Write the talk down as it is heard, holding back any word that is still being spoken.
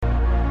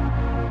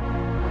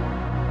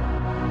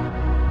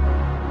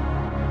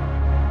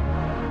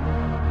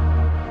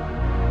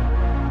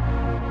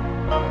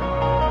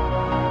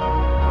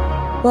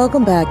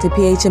Welcome back to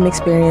PHM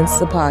Experience,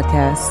 the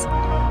podcast.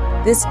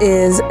 This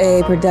is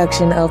a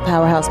production of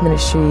Powerhouse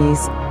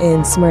Ministries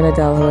in Smyrna,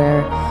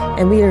 Delaware,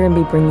 and we are going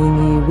to be bringing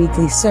you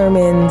weekly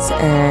sermons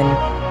and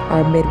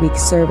our midweek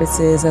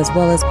services, as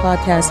well as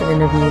podcasts and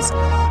interviews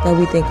that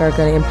we think are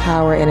going to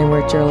empower and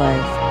enrich your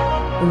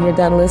life. When you're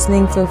done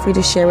listening, feel free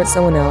to share with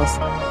someone else,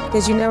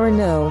 because you never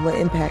know what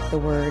impact the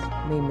word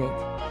may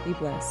make. Be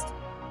blessed.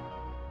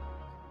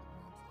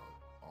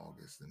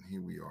 August, and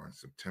here we are in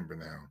September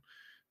now,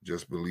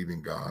 just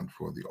believing God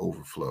for the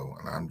overflow.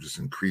 And I'm just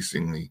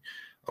increasingly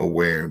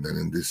aware that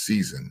in this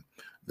season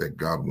that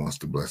God wants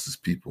to bless his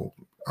people.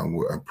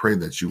 I pray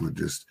that you would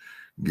just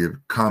give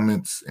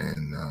comments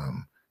and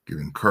give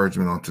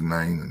encouragement on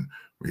tonight and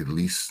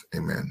release,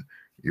 amen,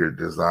 your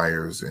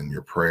desires and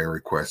your prayer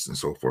requests and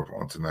so forth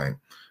on tonight.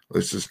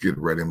 Let's just get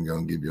ready. I'm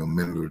going to give you a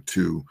minute or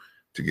two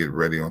to get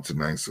ready on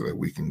tonight so that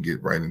we can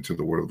get right into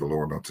the word of the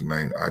Lord on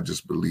tonight. I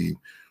just believe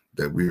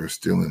that we are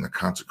still in a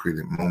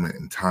consecrated moment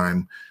in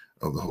time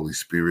of the Holy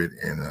Spirit.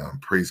 And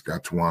praise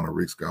God. Tawana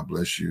Ricks, God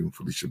bless you.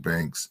 Felicia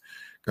Banks,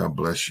 God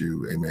bless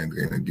you. Amen.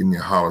 Amen. Give me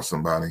a holler,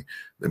 somebody.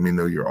 Let me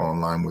know you're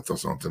online with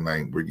us on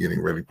tonight. We're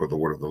getting ready for the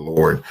word of the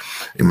Lord.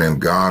 Amen.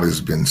 God has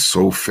been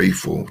so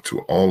faithful to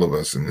all of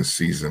us in this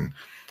season.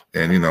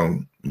 And, you know,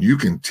 you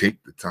can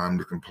take the time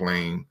to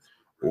complain,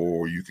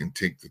 or you can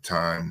take the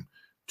time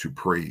to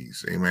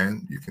praise.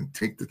 Amen. You can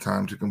take the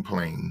time to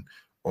complain,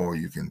 or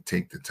you can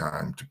take the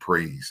time to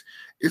praise.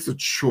 It's a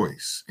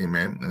choice,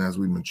 amen? And as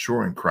we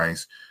mature in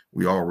Christ,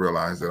 we all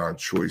realize that our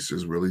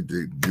choices really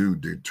do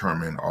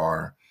determine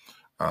our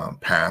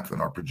path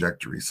and our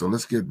trajectory. So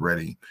let's get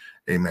ready,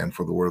 amen,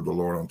 for the word of the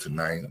Lord on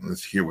tonight.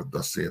 Let's hear what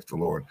thus saith the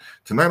Lord.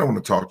 Tonight I want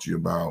to talk to you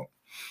about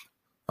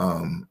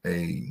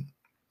a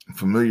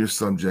familiar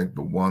subject,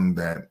 but one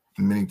that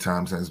many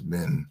times has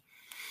been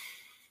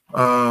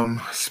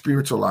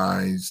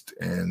spiritualized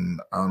and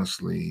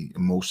honestly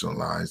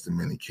emotionalized in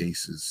many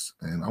cases.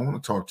 And I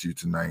want to talk to you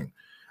tonight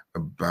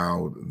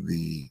about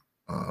the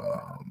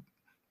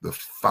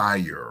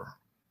fire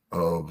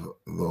of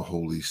the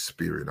Holy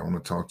Spirit. I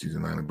want to talk to you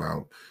tonight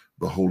about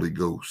the Holy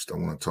Ghost. I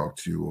want to talk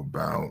to you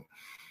about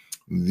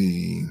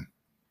the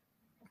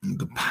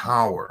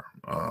power,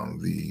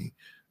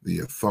 the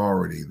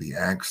authority, the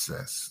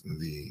access,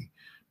 the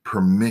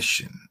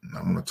permission.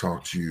 I want to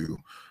talk to you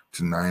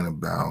tonight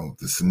about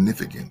the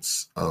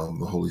significance of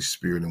the Holy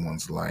Spirit in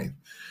one's life.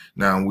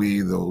 Now,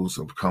 we, those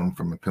who have come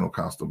from a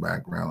Pentecostal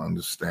background,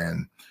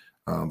 understand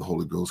the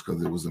Holy Ghost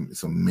because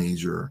it's a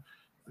major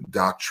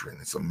doctrine.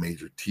 It's a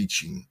major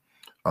teaching.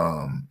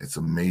 It's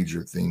a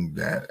major thing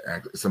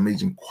it's a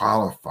major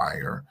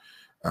qualifier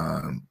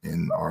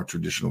in our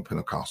traditional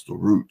Pentecostal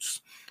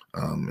roots.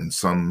 In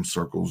some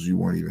circles, you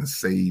weren't even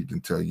saved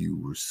until you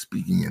were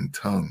speaking in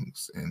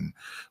tongues and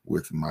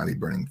with mighty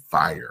burning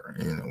fire.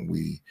 You know,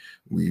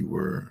 we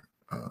were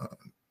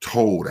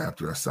told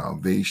after our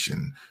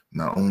salvation,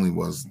 not only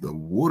was the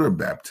water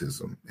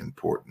baptism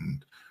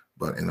important,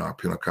 but in our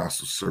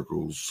Pentecostal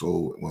circles,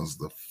 so it was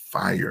the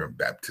fire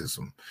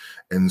baptism.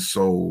 And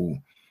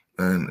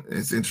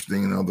it's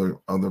interesting, in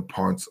other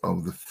parts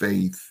of the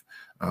faith,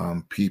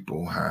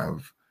 people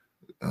have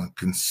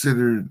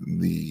considered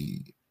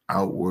the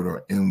outward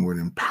or inward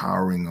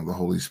empowering of the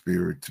Holy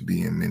Spirit to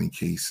be in many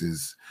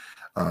cases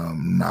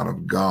not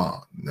of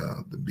God.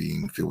 The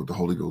being filled with the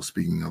Holy Ghost,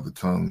 speaking other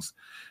tongues,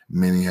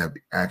 many have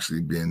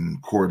actually been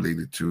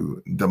correlated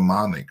to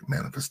demonic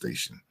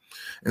manifestation.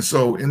 And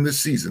so in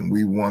this season,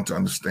 we want to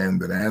understand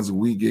that as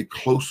we get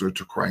closer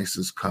to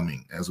Christ's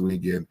coming, as we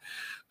get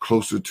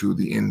closer to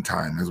the end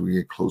time, as we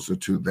get closer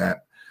to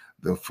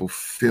the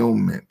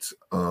fulfillment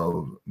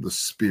of the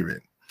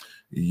Spirit,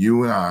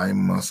 you and I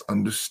must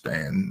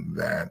understand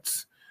that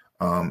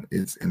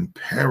it's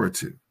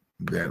imperative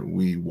that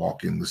we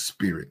walk in the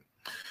Spirit,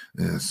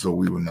 and so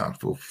we will not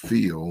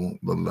fulfill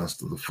the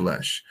lust of the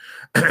flesh.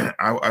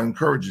 I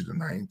encourage you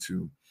tonight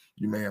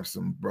you may have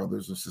some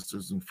brothers or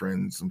sisters and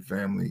friends, some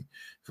family,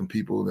 some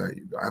people that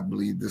I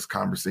believe this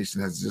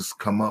conversation has just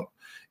come up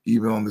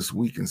even on this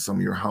week in some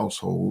of your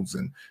households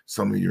and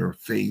some of your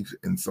faith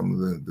and some of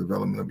the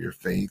development of your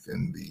faith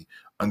and the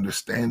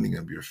understanding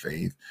of your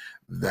faith,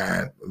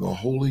 that the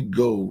Holy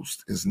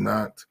Ghost is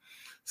not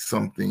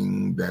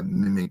something that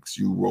mimics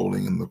you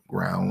rolling in the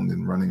ground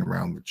and running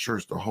around the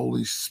church. The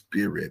Holy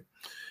Spirit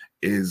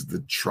is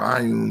the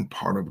triune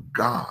part of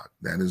God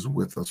that is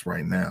with us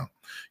right now.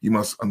 You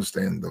must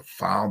understand the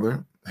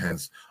Father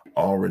has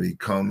already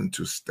come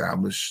to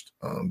establish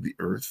the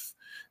earth.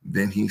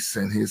 Then he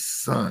sent his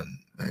Son,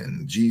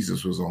 and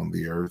Jesus was on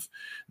the earth.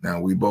 Now,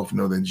 we both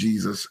know that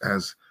Jesus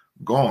has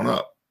gone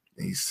up.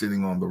 He's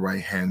sitting on the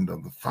right hand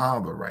of the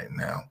Father right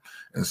now.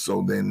 And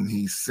so then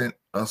he sent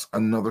us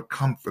another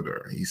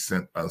comforter. He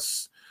sent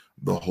us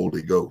the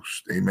Holy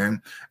Ghost.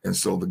 Amen. And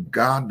so the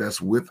God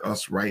that's with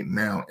us right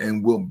now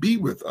and will be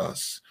with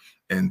us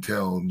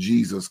until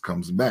Jesus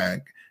comes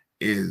back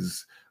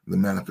is the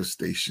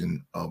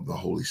manifestation of the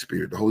Holy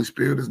Spirit. The Holy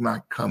Spirit is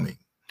not coming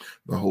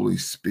The Holy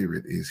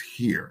Spirit is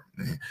here.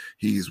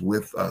 He's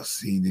with us.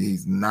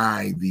 He's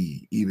nigh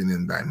thee, even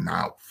in thy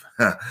mouth.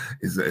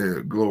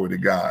 Glory to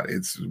God.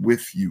 It's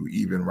with you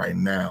even right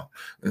now.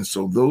 And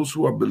so those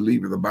who are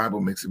believers, the Bible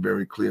makes it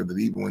very clear that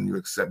even when you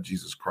accept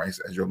Jesus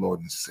Christ as your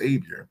Lord and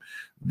Savior,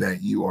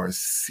 that you are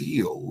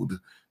sealed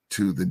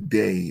to the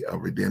day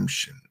of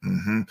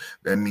redemption.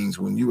 That means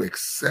when you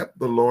accept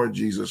the Lord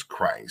Jesus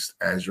Christ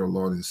as your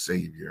Lord and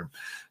Savior,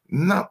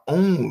 not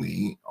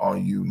only are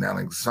you now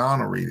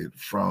exonerated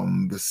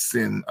from the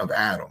sin of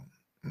Adam,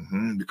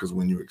 because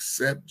when you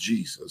accept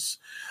Jesus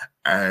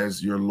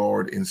as your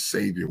Lord and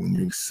Savior, when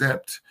you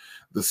accept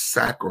the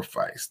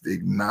sacrifice,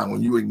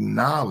 when you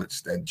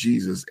acknowledge that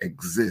Jesus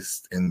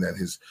exists and that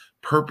his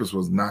purpose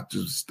was not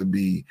just to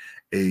be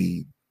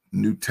a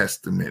New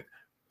Testament,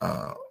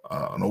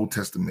 an Old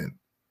Testament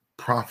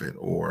prophet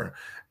or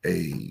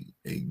a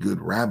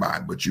good rabbi,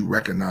 but you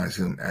recognize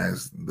him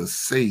as the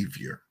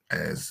Savior.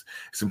 As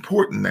it's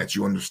important that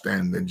you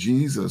understand that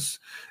Jesus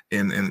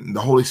and the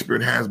Holy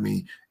Spirit has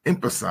me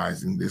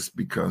emphasizing this,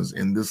 because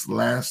in this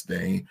last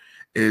day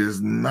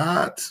is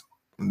not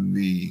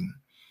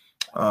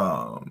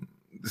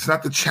it's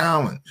not the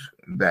challenge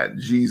that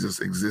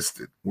Jesus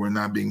existed. We're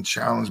not being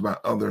challenged by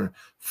other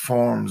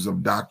forms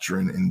of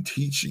doctrine and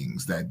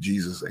teachings that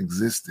Jesus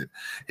existed.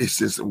 It's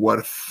just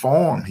what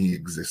form he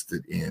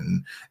existed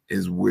in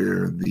is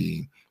where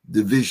the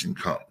division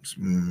comes.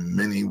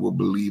 Many will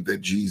believe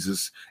that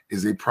Jesus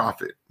is a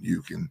prophet.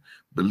 You can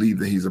believe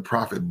that he's a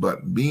prophet,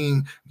 but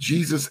being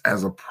Jesus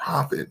as a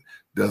prophet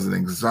doesn't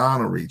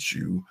exonerate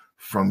you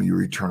from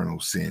your eternal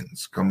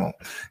sins. Come on.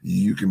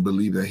 You can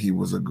believe that he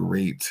was a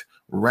great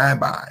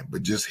rabbi,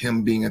 but just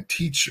him being a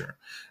teacher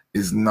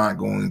is not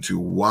going to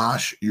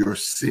wash your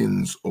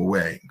sins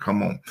away.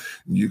 Come on.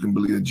 You can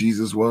believe that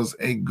Jesus was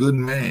a good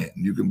man.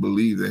 You can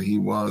believe that he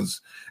was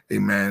a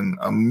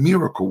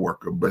miracle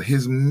worker, but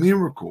his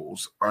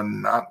miracles are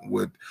not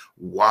what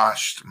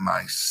washed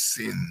my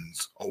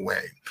sins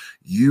away.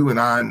 You and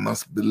I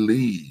must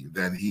believe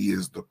that he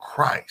is the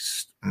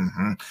Christ,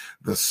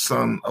 the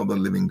Son of the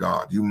living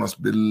God. You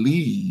must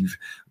believe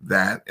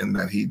that, and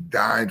that he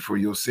died for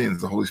your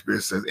sins. The Holy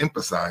Spirit says,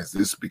 emphasize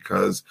this,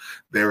 because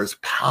there is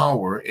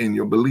power in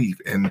your belief.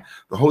 And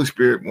the Holy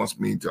Spirit wants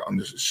me to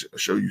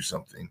show you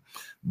something,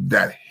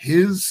 that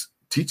his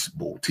teach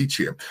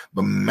here,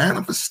 the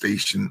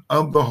manifestation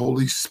of the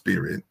Holy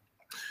Spirit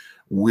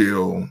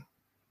will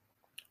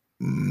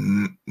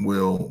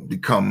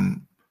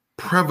become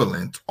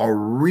prevalent or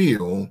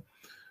real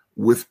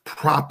with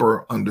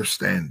proper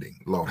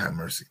understanding. Lord have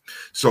mercy.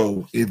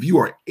 So if you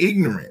are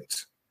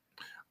ignorant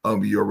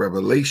of your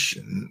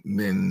revelation,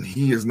 then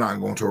he is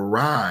not going to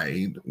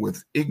ride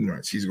with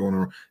ignorance. He's going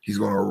to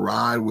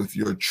ride with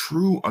your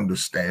true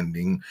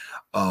understanding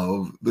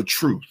of the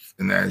truth.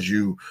 And as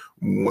your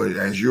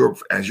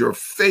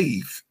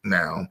faith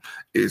now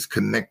is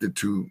connected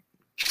to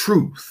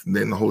truth,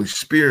 then the Holy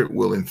Spirit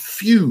will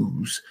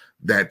infuse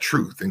that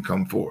truth and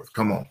come forth.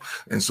 Come on.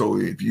 And so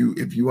if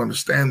you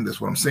understand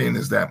this, what I'm saying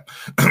is that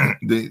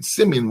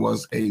Simeon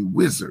was a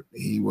wizard.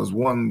 He was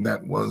one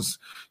that was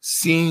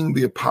seeing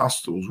the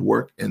apostles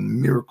work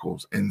in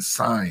miracles and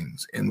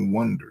signs and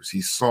wonders.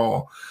 He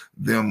saw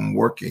them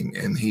working,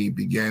 and he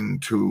began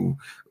to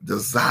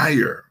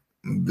desire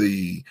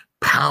the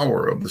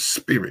power of the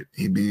Spirit.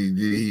 He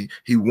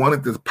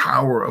wanted the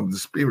power of the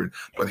Spirit,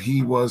 but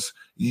he was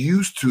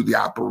used to the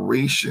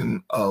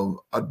operation of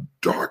a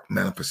dark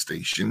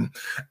manifestation,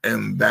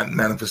 and that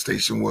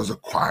manifestation was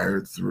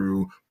acquired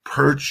through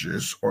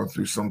purchase or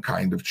through some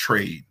kind of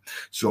trade.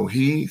 So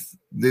he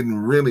didn't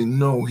really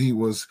know he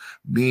was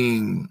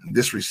being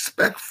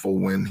disrespectful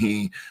when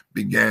he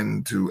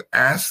began to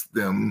ask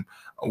them,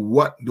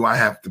 what do I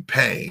have to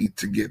pay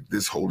to get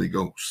this Holy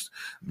Ghost?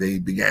 They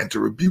began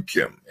to rebuke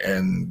him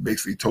and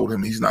basically told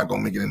him he's not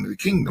going to make it into the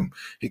kingdom.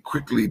 He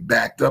quickly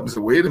backed up and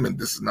said, wait a minute,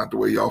 this is not the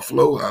way y'all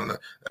flow. I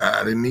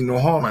didn't mean no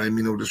harm. I didn't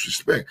mean no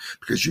disrespect,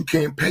 because you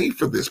can't pay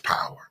for this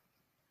power.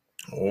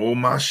 Oh,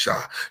 my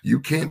shah. You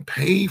can't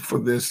pay for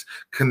this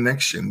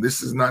connection.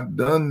 This is not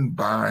done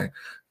by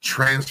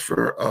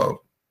transfer of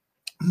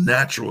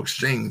natural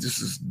exchange. This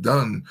is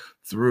done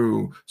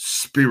through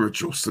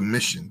spiritual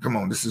submission. Come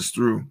on, this is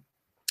through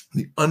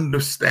the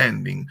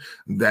understanding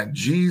that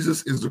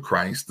Jesus is the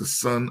Christ, the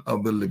Son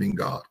of the living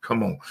God.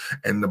 Come on.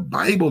 And the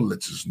Bible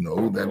lets us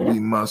know that we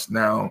must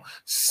now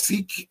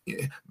seek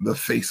the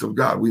face of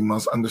God. We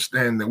must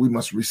understand that we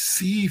must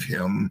receive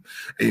him,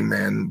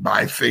 amen,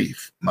 by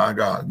faith. My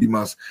God, we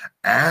must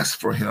ask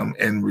for him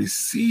and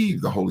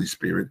receive the Holy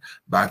Spirit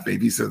by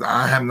faith. He says,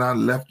 I have not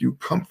left you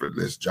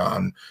comfortless.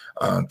 John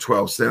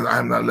 12 says, I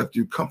have not left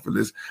you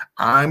comfortless.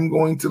 I'm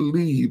going to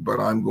leave,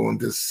 but I'm going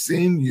to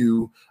send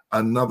you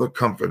another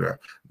comforter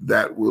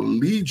that will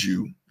lead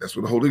you. That's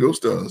what the Holy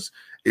Ghost does.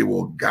 It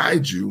will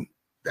guide you.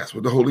 That's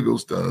what the Holy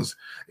Ghost does.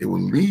 It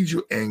will lead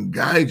you and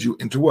guide you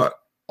into what?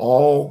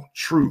 All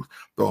truth.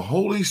 The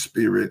Holy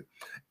Spirit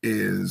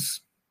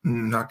is,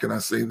 how can I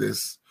say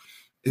this?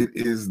 It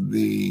is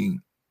the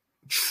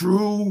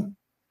true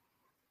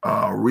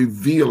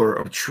revealer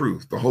of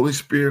truth. The Holy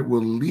Spirit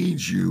will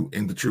lead you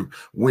into truth.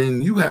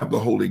 When you have the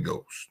Holy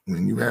Ghost,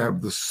 when you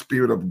have the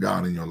Spirit of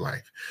God in your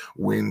life,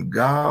 when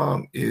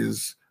God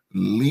is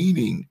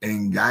leading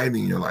and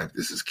guiding your life,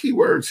 this is key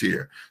words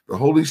here. The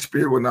Holy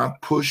Spirit will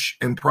not push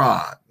and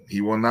prod. He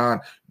will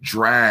not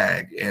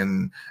drag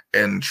and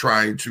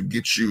try to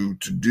get you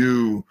to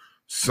do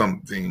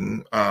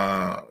something,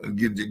 try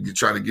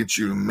to get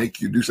you to make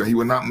you do something. He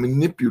will not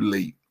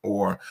manipulate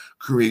or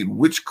create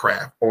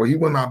witchcraft, or he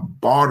will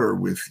not barter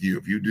with you.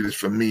 If you do this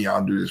for me,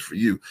 I'll do this for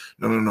you.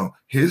 No.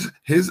 His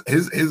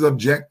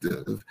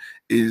objective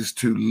is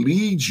to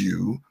lead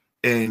you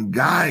and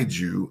guide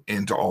you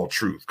into all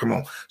truth. Come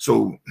on.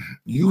 So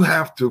you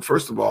have to,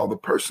 first of all, the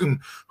person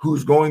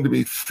who's going to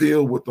be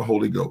filled with the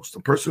Holy Ghost,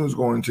 the person who's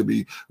going to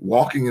be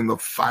walking in the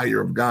fire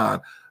of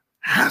God,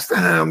 has to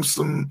have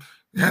some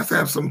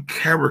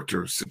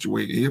character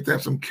situation. You have to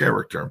have some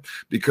character,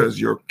 because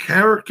your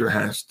character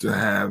has to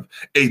have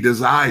a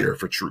desire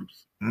for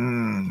truth.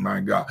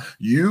 My God,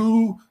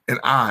 you and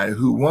I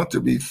who want to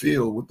be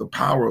filled with the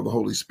power of the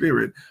Holy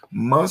Spirit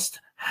must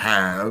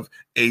have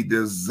a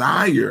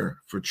desire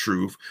for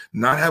truth,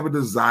 not have a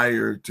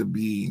desire to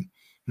be,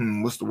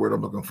 what's the word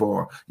I'm looking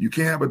for? You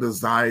can't have a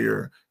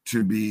desire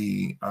to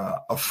be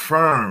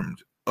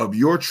affirmed of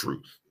your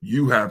truth.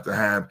 You have to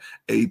have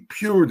a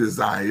pure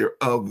desire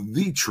of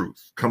the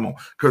truth. Come on,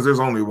 because there's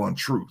only one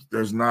truth.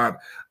 There's not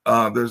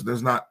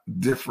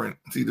different.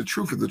 See, the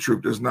truth is the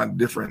truth. There's not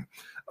different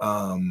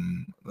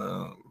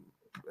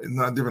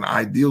not different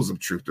ideals of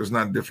truth. There's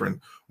not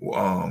different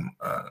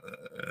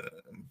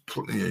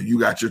you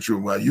got your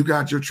truth. Well, you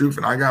got your truth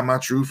and I got my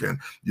truth, and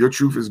your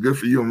truth is good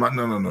for you.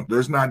 No.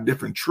 There's not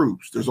different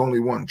truths. There's only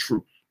one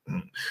truth.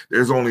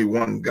 There's only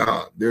one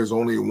God. There's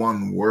only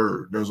one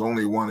word. There's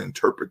only one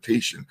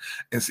interpretation.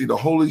 And see, the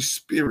Holy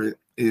Spirit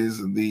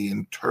is the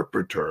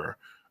interpreter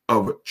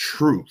of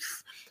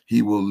truth.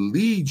 He will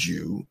lead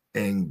you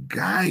and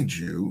guide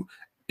you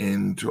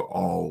into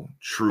all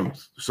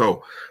truth.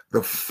 So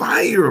the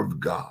fire of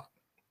God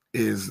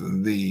is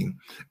the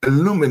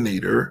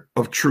illuminator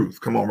of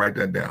truth. Come on, write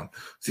that down.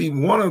 See,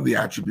 one of the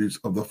attributes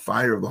of the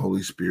fire of the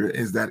Holy Spirit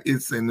is that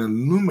it's an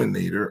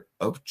illuminator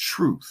of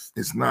truth.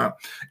 It's not,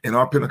 in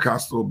our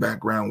Pentecostal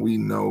background, we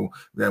know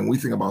that when we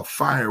think about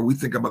fire, we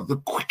think about the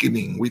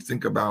quickening, we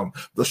think about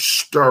the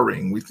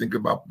stirring, we think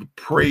about the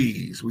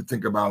praise, we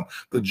think about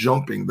the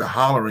jumping, the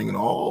hollering, and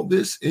all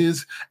this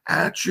is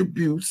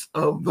attributes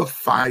of the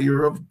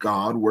fire of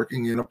God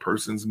working in a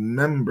person's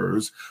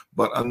members.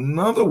 But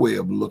another way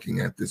of looking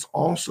at this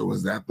also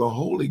is that the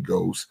Holy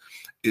Ghost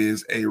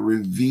is a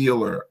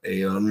revealer,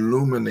 an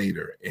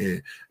illuminator,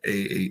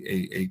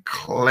 a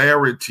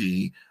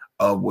clarity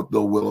of what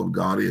the will of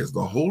God is.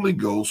 The Holy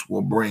Ghost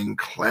will bring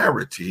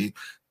clarity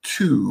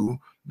to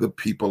the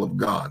people of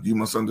God. You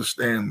must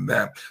understand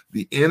that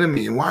the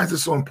enemy, and why is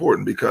this so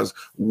important? Because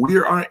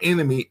our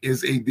enemy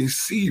is a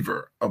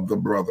deceiver of the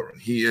brethren.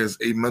 He is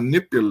a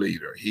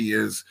manipulator. He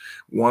is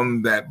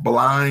one that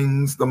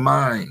blinds the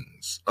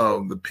minds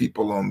of the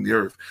people on the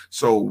earth.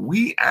 So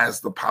we,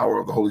 as the power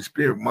of the Holy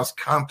Spirit, must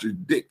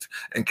contradict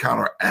and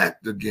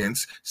counteract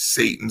against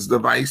Satan's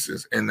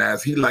devices. And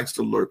as he likes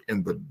to lurk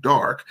in the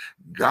dark,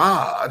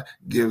 God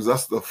gives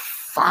us the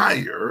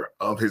fire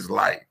of his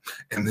light,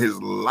 and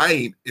his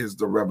light is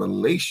the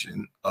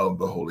revelation of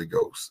the Holy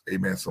Ghost.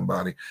 Amen,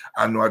 somebody.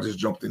 I know I just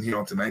jumped in here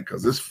on tonight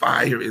because this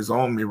fire is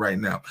on me right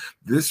now.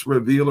 This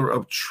revealer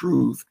of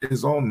truth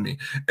is on me.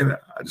 And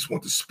I just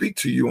want to speak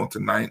to you on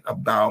tonight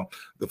about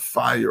the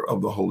fire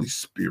of the Holy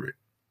Spirit.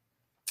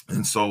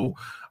 And so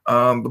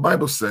the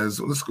Bible says,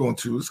 let's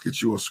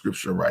get you a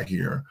scripture right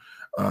here.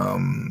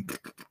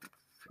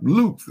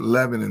 Luke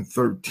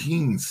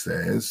 11:13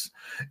 says,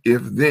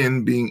 if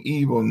then being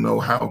evil know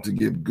how to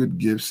give good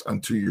gifts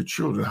unto your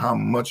children, how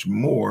much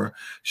more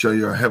shall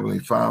your heavenly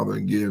Father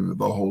give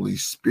the Holy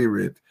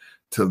Spirit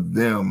to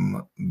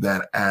them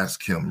that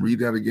ask him. Read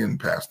that again,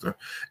 Pastor.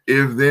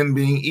 If then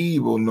being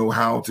evil know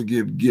how to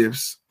give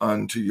gifts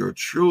unto your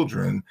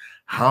children,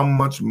 how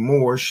much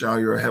more shall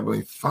your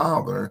heavenly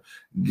Father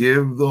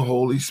give the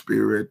Holy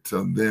Spirit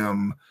to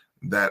them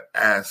that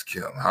ask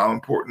him? How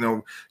important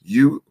are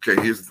you?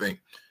 Okay, here's the thing.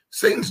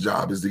 Satan's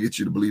job is to get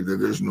you to believe that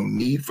there's no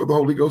need for the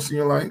Holy Ghost in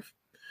your life.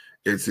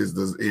 It's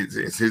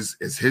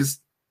his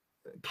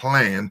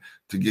plan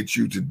to get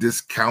you to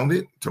discount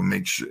it, to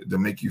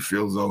make you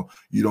feel as though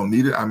you don't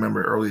need it. I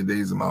remember early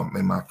days in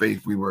my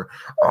faith, we were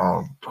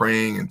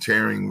praying and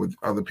tearing with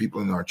other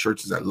people in our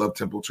churches at Love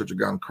Temple Church of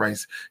God in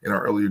Christ in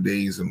our earlier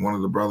days. And one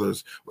of the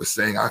brothers was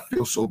saying, I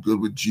feel so good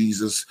with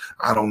Jesus.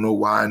 I don't know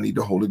why I need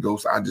the Holy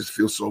Ghost. I just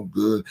feel so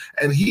good.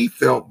 And he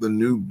felt the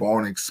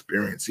newborn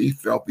experience. He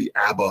felt the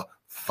Abba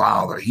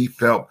Father. He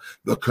felt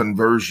the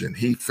conversion.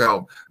 He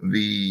felt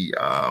the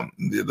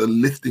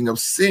lifting of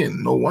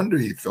sin. No wonder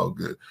he felt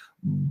good.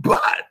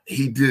 But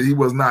he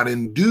was not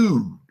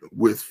endued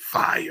with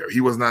fire. He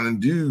was not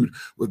endued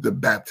with the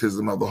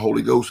baptism of the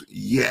Holy Ghost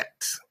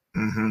yet.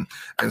 And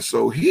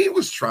so he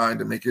was trying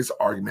to make his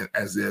argument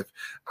as if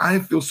I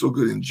feel so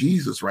good in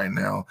Jesus right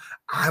now.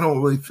 I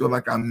don't really feel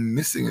like I'm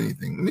missing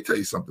anything. Let me tell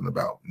you something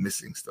about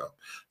missing stuff.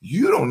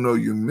 You don't know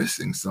you're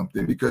missing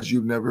something because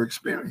you've never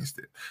experienced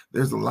it.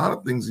 There's a lot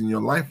of things in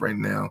your life right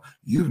now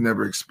you've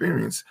never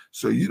experienced.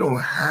 So you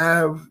don't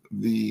have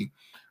the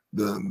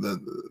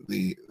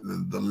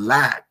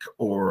lack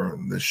or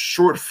the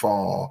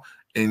shortfall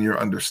in your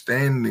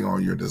understanding or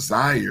your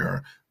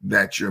desire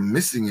that you're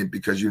missing it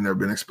because you've never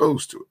been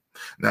exposed to it.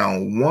 Now,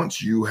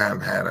 once you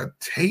have had a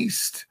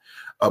taste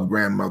of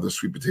grandmother's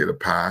sweet potato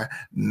pie,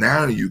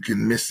 now you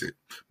can miss it.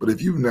 But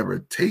if you've never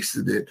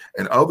tasted it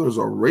and others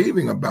are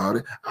raving about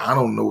it, I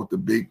don't know what the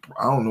big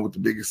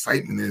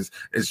excitement is.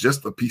 It's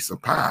just a piece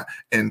of pie.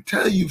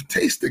 Until you've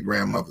tasted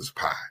grandmother's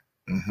pie,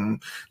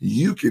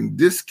 you can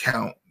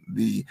discount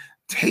the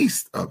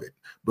taste of it.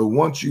 But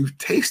once you've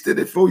tasted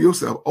it for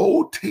yourself,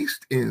 oh,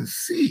 taste and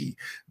see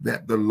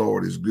that the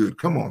Lord is good.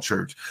 Come on,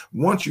 church.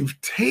 Once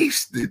you've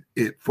tasted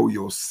it for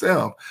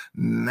yourself,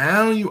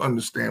 now you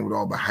understand what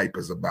all the hype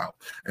is about.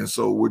 And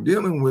so we're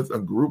dealing with a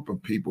group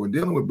of people, we're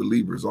dealing with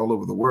believers all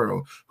over the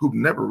world who've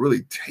never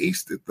really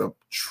tasted the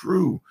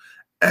true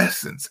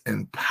essence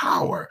and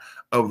power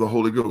of the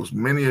Holy Ghost.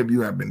 Many of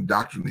you have been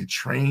doctrinally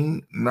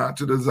trained not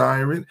to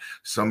desire it.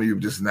 Some of you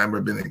have just never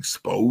been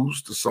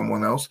exposed to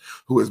someone else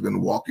who has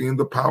been walking in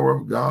the power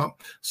of God.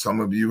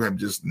 Some of you have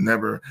just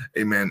never,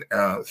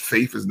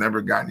 faith has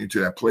never gotten you to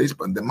that place.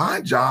 But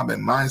my job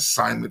and my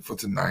assignment for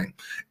tonight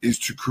is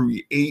to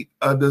create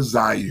a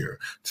desire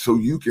so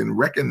you can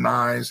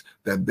recognize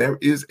that there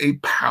is a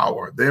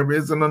power, there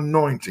is an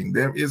anointing,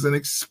 there is an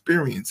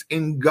experience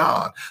in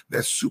God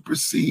that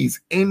supersedes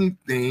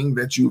anything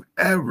that you've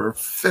ever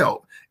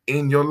felt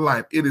in your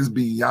life. It is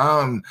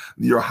beyond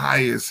your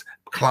highest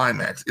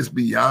climax. It's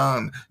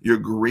beyond your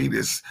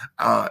greatest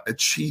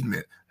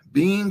achievement.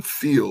 Being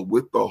filled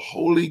with the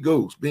Holy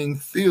Ghost, being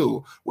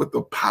filled with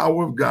the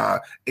power of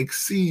God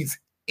exceeds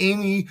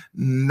any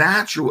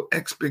natural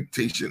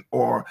expectation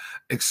or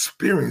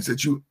experience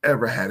that you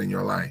ever had in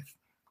your life.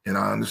 And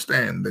I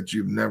understand that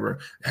you've never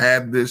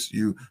had this.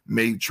 You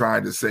may try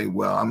to say,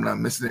 well, I'm not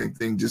missing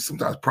anything. Just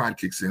sometimes pride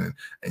kicks in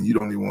and you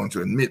don't even want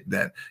to admit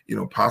that,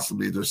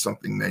 possibly there's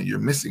something that you're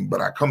missing.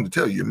 But I come to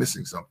tell you, you're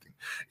missing something.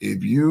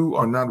 If you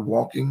are not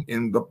walking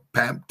in the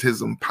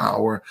baptism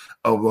power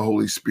of the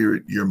Holy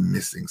Spirit, you're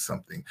missing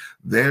something.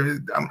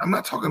 I'm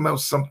not talking about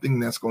something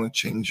that's going to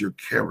change your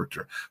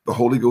character. The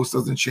Holy Ghost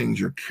doesn't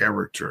change your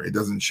character. It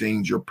doesn't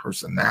change your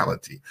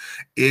personality.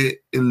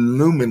 It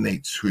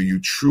illuminates who you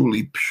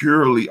truly,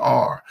 purely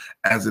are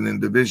as an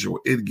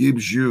individual. It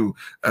gives you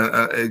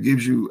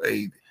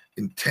a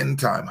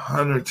 10-time,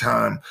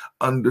 100-time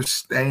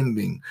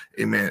understanding.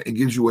 Amen. It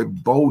gives you a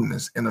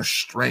boldness and a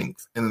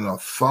strength and an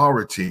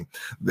authority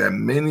that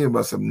many of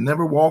us have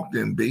never walked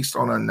in based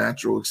on our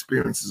natural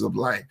experiences of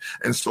life.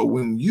 And so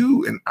when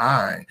you and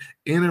I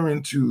enter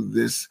into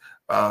this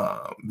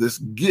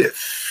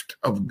gift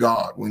of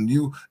God, when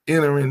you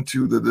enter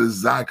into the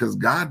desire, because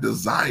God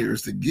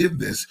desires to give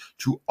this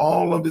to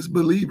all of his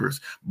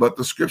believers. But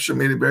the scripture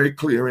made it very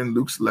clear in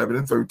Luke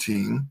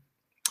 11:13,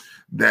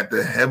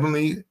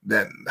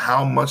 that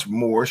how much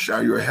more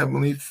shall your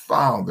heavenly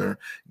Father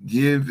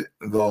give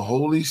the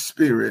Holy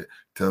Spirit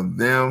to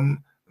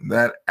them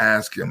that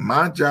ask him.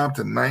 My job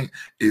tonight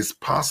is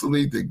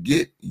possibly to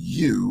get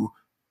you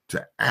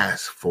to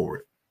ask for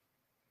it.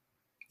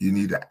 You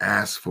need to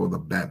ask for the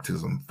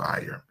baptism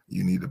fire.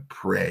 You need to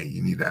pray.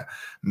 You need to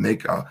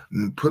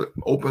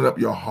open up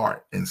your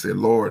heart and say,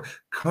 Lord,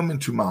 come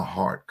into my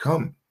heart.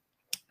 Come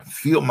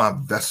fill my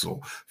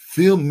vessel.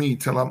 Fill me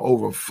till I'm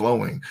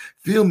overflowing.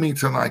 Fill me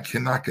till I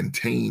cannot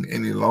contain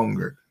any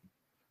longer.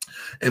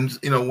 And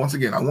once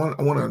again, I want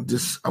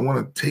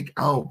to take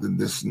out the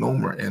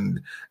misnomer and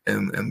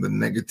the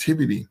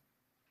negativity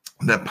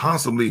that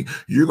possibly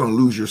you're going to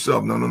lose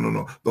yourself.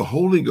 No. The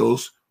Holy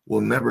Ghost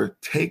will never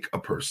take a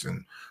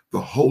person. The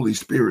Holy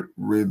Spirit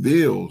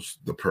reveals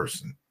the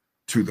person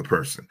to the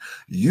person.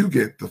 You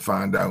get to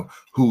find out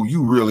who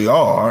you really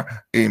are,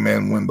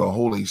 amen, when the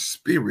Holy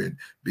Spirit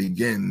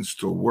begins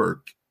to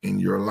work in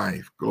your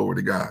life. Glory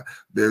to God.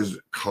 There's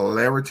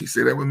clarity.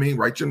 Say that with me.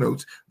 Write your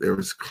notes. There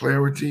is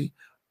clarity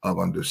of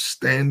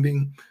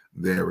understanding.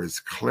 There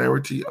is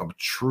clarity of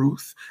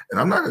truth. And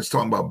I'm not just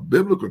talking about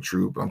biblical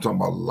truth, but I'm talking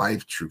about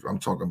life truth. I'm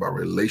talking about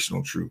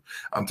relational truth.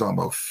 I'm talking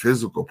about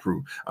physical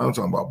proof. I'm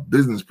talking about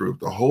business proof.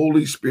 The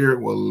Holy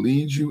Spirit will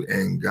lead you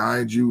and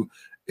guide you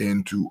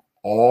into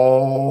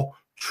all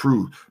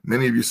truth.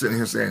 Many of you sitting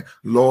here saying,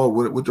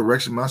 Lord, what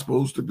direction am I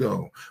supposed to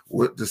go?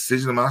 What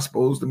decision am I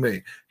supposed to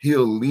make?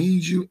 He'll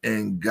lead you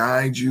and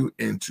guide you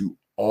into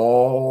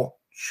all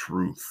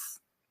truth.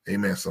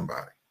 Amen,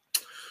 somebody.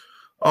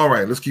 All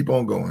right, let's keep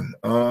on going.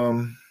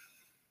 The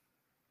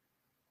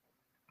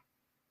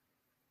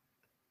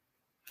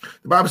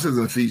Bible says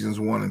in Ephesians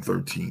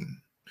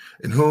 1:13,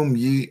 in whom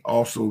ye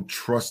also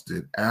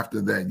trusted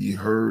after that ye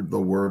heard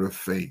the word of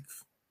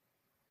faith,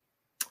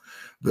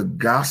 the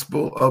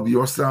gospel of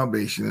your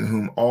salvation, in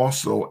whom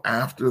also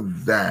after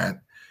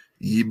that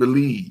ye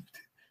believed.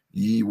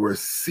 ye were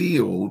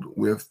sealed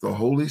with the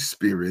Holy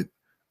Spirit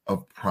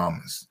of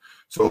promise.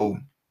 So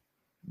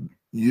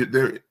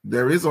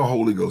there is a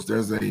Holy Ghost.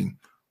 There's a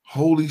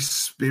Holy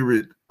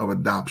Spirit of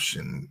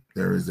adoption.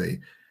 There is a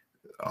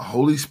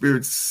Holy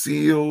Spirit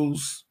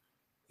seals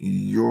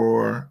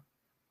your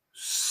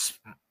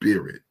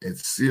spirit. It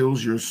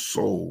seals your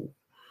soul.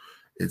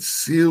 It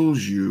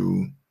seals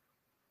you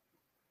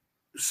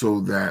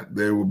so that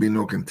there will be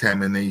no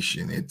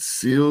contamination. It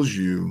seals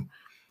you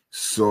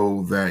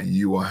so that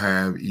you will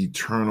have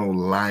eternal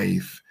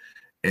life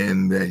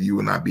and that you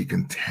will not be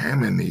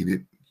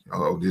contaminated.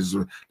 Oh, this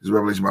is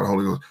revelation about the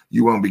Holy Ghost.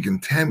 You won't be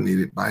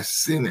contaminated by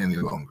sin any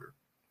longer.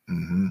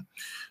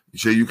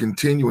 Shall you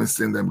continue in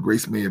sin that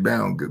grace may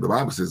abound? The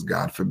Bible says,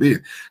 God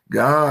forbid.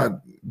 God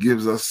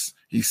gives us,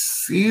 he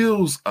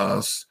seals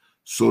us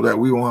so that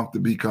we won't have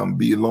to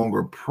be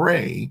longer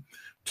prey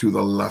to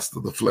the lust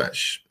of the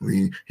flesh.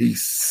 He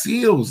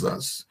seals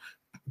us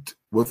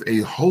with a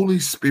Holy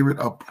Spirit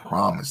of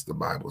promise, the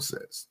Bible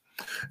says.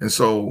 And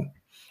so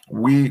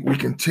we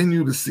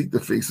continue to seek the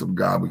face of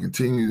God. We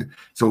continue.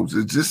 So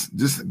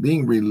just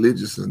being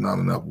religious is not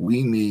enough.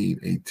 We need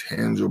a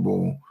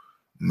tangible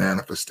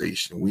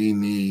manifestation. We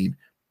need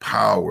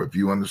power. If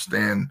you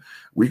understand,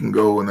 we can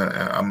go, and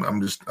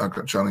I'm just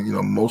trying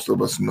to, most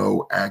of us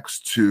know Acts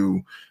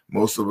 2.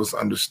 Most of us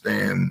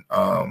understand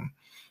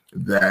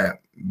that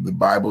the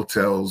Bible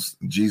tells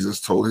Jesus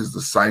told his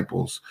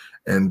disciples,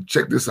 and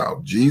check this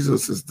out,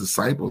 Jesus'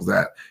 disciples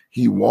that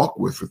he walked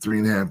with for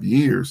 3.5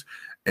 years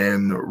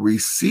and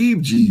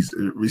received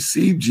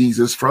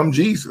Jesus from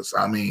Jesus.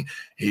 I mean,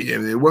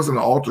 it wasn't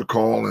an altar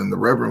call and the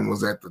reverend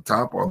was at the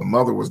top or the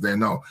mother was there.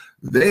 No,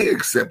 they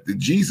accepted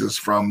Jesus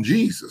from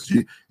Jesus.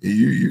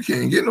 You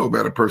can't get no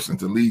better person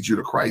to lead you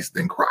to Christ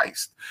than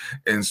Christ.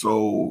 And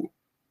so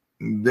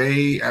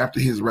after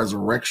his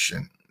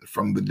resurrection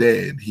from the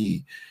dead,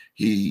 he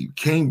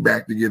came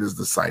back to get his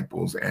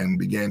disciples and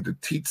began to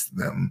teach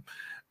them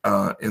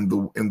in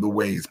the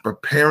ways,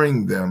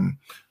 preparing them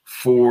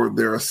for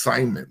their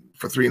assignment.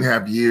 For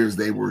 3.5 years,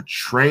 they were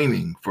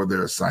training for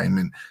their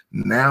assignment.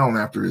 Now,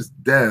 after his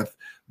death,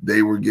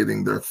 they were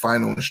getting their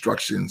final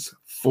instructions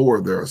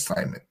for their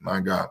assignment. My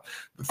God,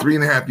 the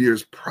 3.5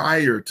 years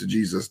prior to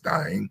Jesus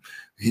dying,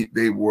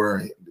 they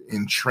were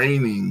in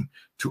training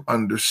to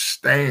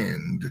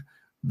understand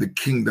the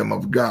kingdom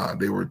of God.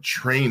 They were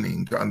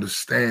training to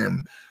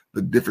understand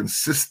the different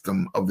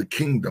system of the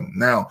kingdom.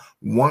 Now,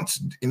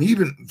 and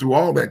even through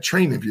all that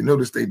training, if you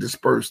notice, they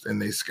dispersed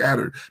and they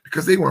scattered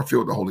because they weren't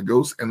filled with the Holy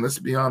Ghost. And let's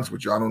be honest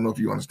with you, I don't know if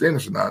you understand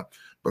this or not,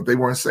 but they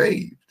weren't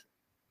saved.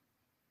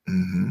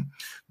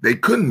 They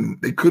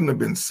couldn't have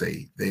been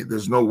saved.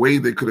 There's no way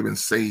they could have been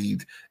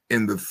saved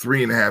in the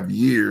 3.5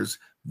 years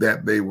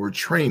that they were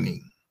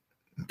training.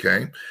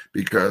 Okay,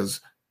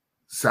 because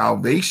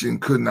salvation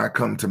could not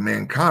come to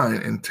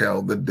mankind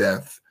until the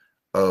death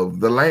of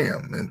the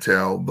Lamb,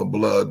 until the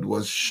blood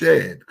was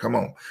shed. Come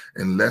on,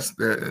 unless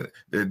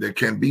there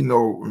can be no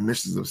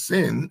remissions of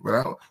sin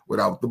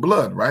without the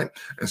blood, right?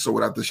 And so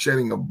without the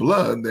shedding of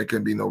blood, there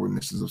can be no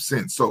remissions of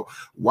sin. So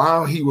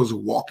while he was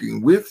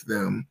walking with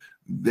them,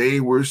 they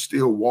were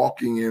still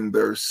walking in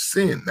their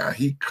sin. Now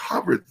he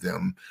covered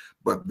them,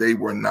 but they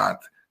were not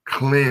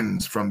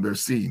cleansed from their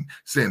sin.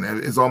 And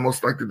it's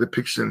almost like the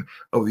depiction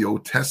of the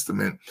Old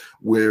Testament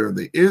where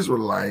the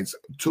Israelites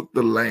took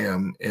the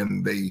lamb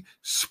and they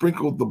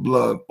sprinkled the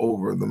blood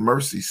over the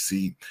mercy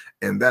seat,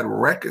 and that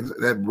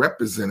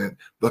represented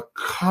the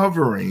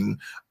covering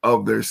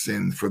of their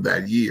sin for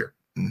that year.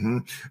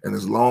 And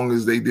as long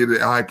as they did it,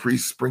 the high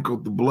priest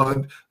sprinkled the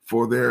blood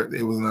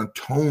it was an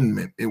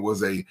atonement. It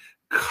was a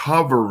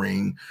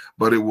covering,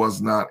 but it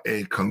was not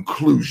a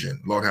conclusion.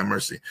 Lord have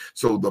mercy.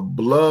 So the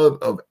blood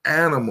of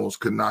animals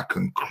could not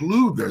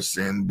conclude their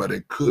sin, but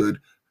it could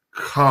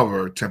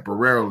cover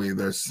temporarily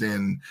their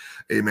sin.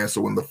 Amen.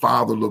 So when the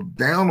Father looked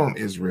down on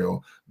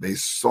Israel, they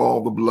saw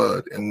the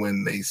blood, and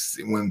when they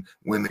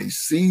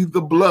see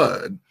the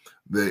blood,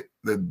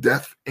 the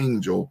death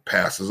angel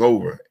passes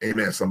over.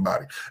 Amen,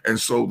 somebody. And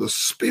so the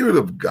Spirit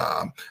of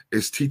God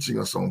is teaching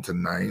us on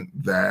tonight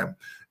that,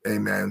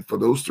 amen, for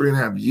those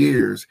 3.5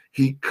 years,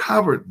 he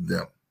covered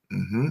them,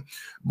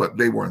 but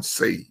they weren't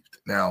saved.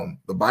 Now,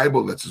 the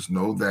Bible lets us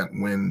know that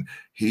when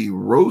he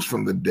rose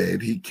from the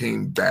dead, he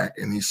came back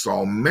and he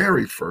saw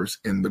Mary first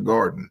in the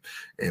garden.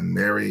 And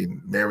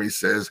Mary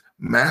says,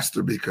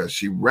 Master, because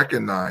she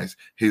recognized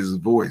his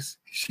voice.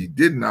 She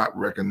did not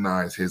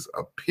recognize his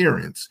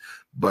appearance,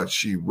 but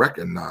she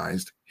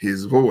recognized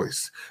his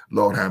voice.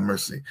 Lord have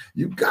mercy.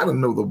 You got to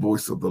know the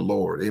voice of the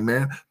Lord.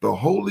 Amen. The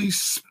Holy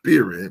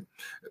Spirit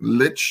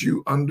lets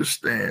you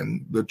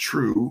understand the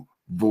true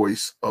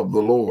voice of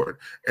the Lord.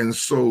 And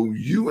so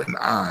you and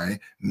I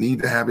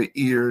need to have an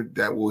ear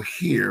that will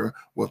hear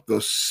what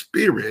the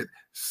Spirit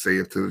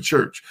saith to the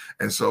church.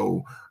 And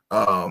so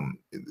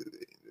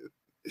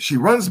she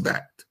runs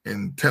back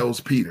and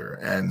tells Peter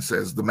and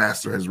says, the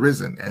master has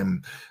risen.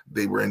 And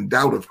they were in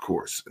doubt, of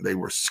course. They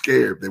were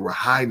scared. They were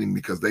hiding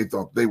because they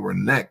thought they were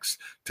next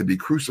to be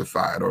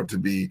crucified or to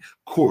be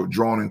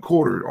drawn and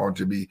quartered or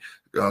to be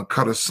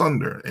cut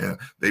asunder. And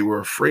they were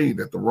afraid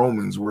that the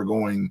Romans were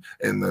going,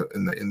 and the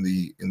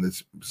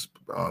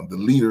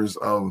leaders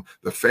of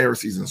the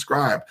Pharisees and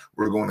scribes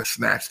were going to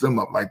snatch them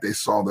up like they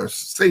saw their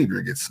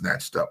Savior get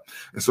snatched up.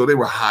 And so they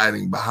were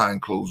hiding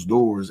behind closed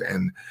doors,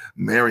 and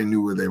Mary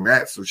knew where they were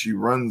at. So she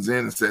runs in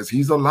and says,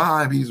 "He's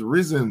alive, he's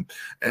risen."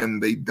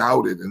 And they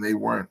doubted, and they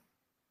were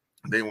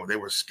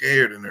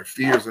scared, and their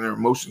fears and their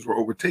emotions were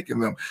overtaking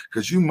them.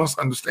 Because you must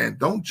understand,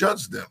 don't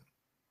judge them.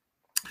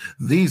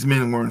 These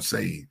men weren't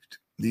saved.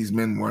 These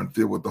men weren't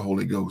filled with the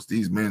Holy Ghost.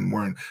 These men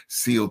weren't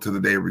sealed to the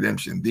day of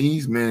redemption.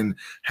 These men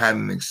had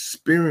an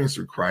experience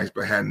with Christ,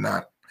 but had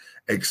not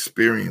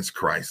experienced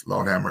Christ.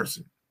 Lord have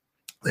mercy.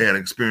 They had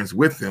experience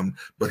with him,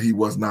 but he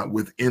was not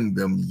within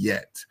them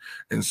yet.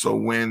 And so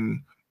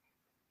when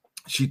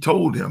she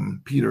told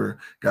him, Peter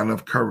got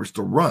enough courage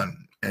to run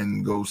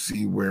and go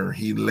see where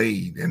he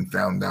laid, and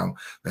found out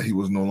that he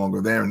was no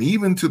longer there. And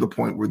even to the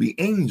point where the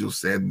angel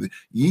said,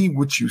 "Ye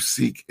which you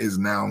seek is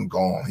now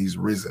gone." He's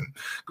risen.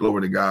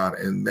 Glory to God.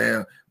 And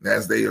there,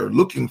 as they are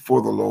looking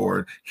for the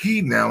Lord,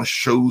 he now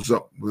shows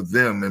up with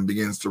them and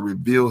begins to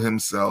reveal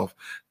himself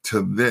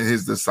to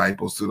his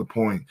disciples, to the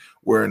point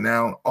where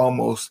now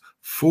almost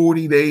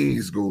 40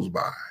 days goes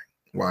by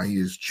while he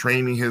is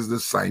training his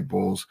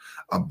disciples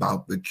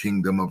about the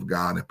kingdom of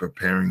God and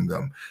preparing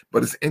them.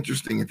 But it's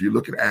interesting, if you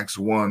look at Acts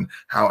 1,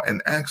 how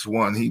in Acts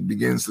 1, he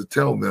begins to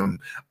tell them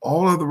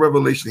all of the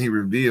revelation he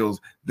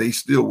reveals, they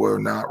still were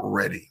not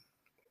ready.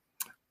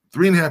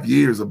 3.5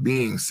 years of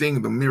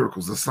seeing the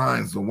miracles, the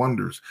signs, the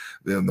wonders,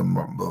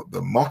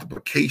 the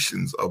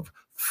multiplications of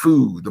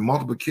food, the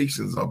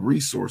multiplications of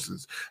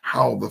resources,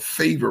 how the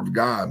favor of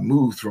God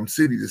moved from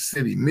city to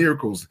city,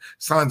 miracles,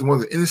 signs and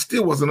wonders, and it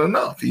still wasn't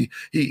enough.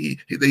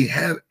 They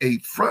had a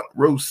front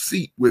row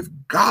seat with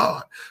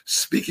God,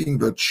 speaking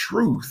the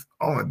truth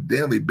on a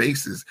daily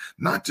basis,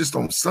 not just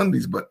on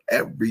Sundays, but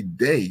every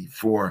day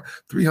for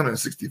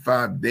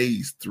 365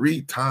 days,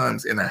 3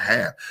 times and a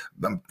half,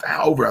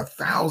 over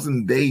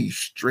 1,000 days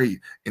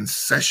straight in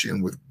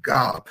session with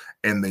God,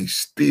 and they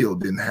still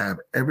didn't have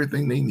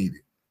everything they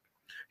needed.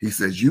 He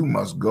says, you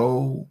must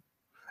go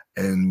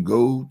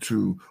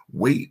to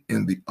wait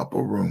in the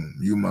upper room.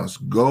 You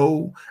must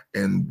go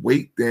and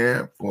wait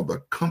there for the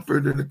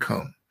Comforter to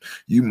come.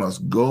 You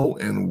must go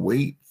and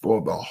wait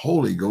for the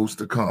Holy Ghost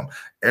to come.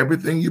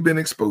 Everything you've been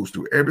exposed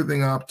to,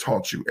 everything I've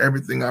taught you,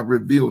 everything I've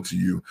revealed to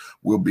you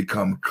will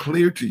become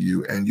clear to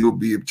you, and you'll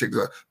be able to check it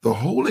out. The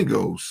Holy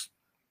Ghost.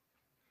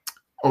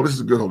 Oh, this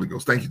is a good Holy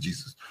Ghost. Thank you,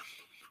 Jesus.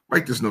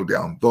 Write this note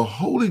down. The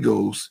Holy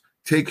Ghost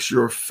takes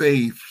your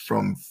faith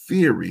from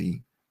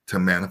theory to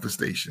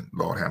manifestation.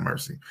 Lord have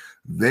mercy.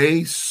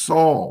 They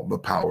saw the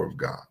power of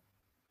God.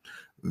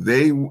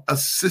 They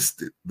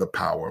assisted the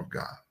power of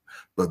God,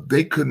 but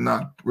they could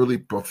not really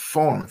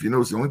perform. If you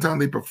notice, the only time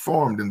they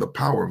performed in the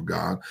power of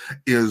God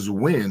is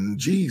when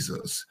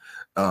Jesus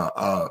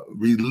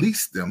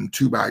released them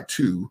 2 by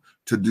 2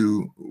 to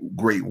do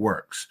great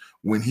works.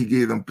 When he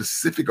gave them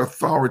specific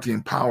authority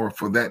and power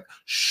for that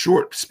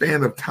short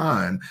span of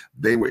time,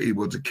 they were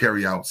able to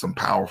carry out some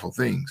powerful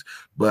things,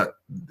 but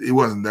it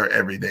wasn't their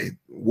everyday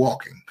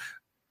walking.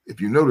 If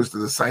you notice, the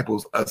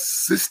disciples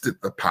assisted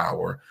the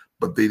power,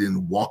 but they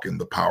didn't walk in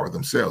the power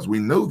themselves. We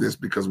know this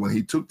because when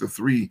he took the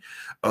 3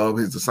 of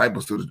his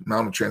disciples to the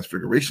Mount of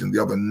Transfiguration,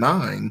 the other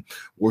 9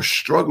 were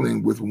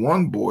struggling with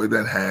one boy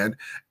that had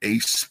a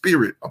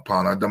spirit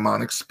upon a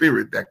demonic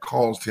spirit that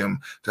caused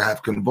him to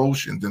have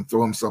convulsions and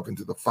throw himself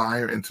into the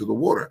fire, into the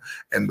water.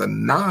 And the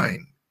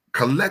 9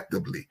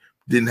 collectively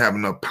didn't have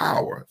enough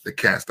power to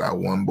cast out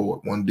one boy,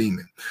 one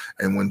demon.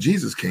 And when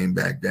Jesus came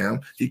back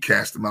down, he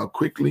cast him out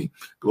quickly,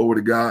 glory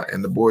to God,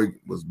 and the boy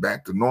was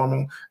back to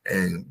normal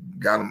and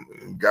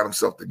got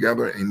himself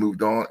together, and he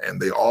moved on.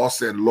 And they all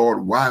said,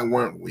 Lord, why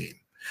weren't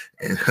we?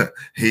 And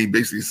he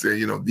basically said,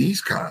 these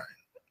kind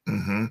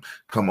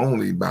come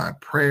only by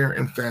prayer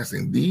and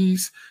fasting.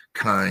 These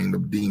kind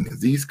of demons,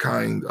 these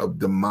kind of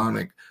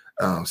demonic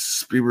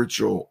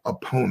spiritual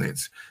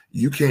opponents,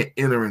 you can't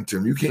enter into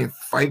them. You can't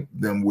fight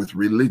them with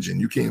religion.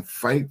 You can't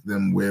fight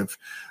them with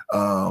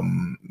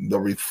the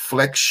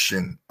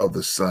reflection of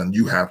the Son.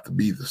 You have to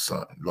be the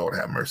Son. Lord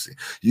have mercy.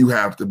 You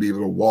have to be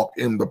able to walk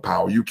in the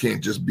power. You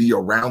can't just be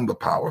around the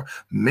power.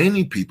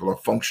 Many people are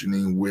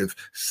functioning with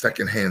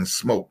secondhand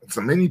smoke.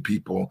 So many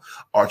people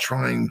are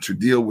trying to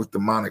deal with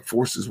demonic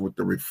forces with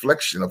the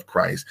reflection of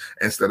Christ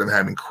instead of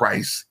having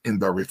Christ in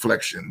the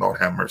reflection.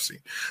 Lord have mercy.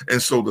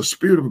 And so the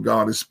Spirit of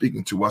God is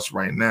speaking to us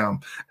right now.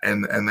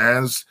 And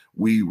as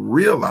we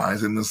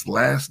realize in this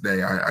last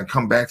day, I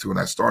come back to it,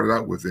 I started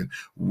out with it,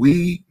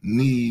 we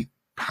need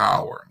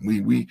power.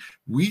 We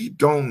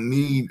don't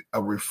need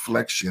a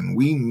reflection.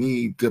 We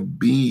need to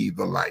be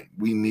the light.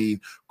 We need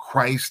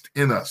Christ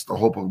in us, the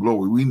hope of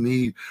glory. We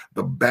need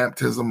the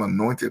baptism,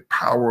 anointed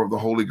power of the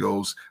Holy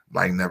Ghost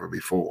like never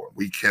before.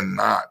 We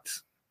cannot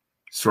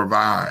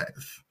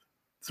survive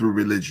through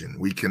religion.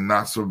 We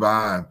cannot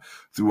survive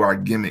through our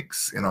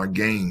gimmicks and our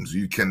games.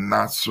 You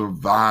cannot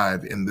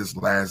survive in this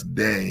last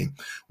day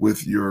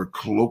with your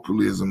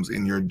colloquialisms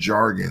and your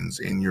jargons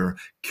and your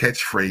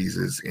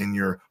catchphrases and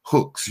your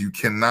hooks. You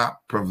cannot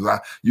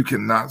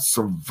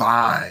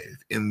survive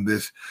in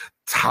this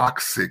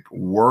toxic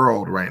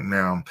world right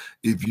now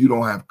if you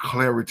don't have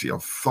clarity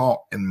of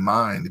thought and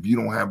mind, if you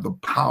don't have the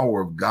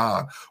power of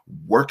God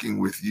working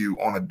with you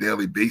on a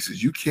daily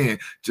basis. You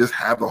can't just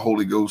have the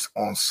Holy Ghost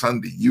on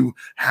Sunday. You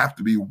have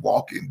to be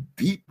walking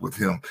deep with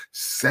him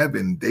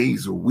 7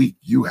 days a week.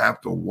 You have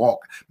to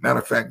walk. Matter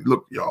of fact,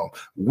 look, y'all,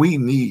 we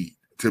need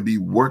to be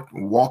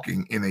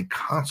walking in a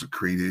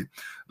consecrated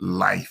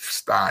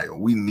lifestyle.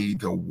 We need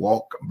to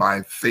walk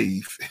by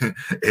faith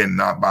and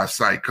not by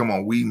sight. Come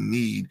on, we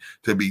need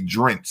to be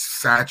drenched,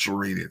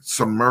 saturated,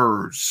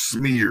 submerged,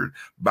 smeared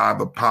by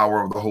the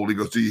power of the Holy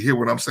Ghost. Do you hear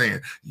what I'm saying?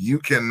 You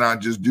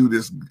cannot just do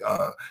this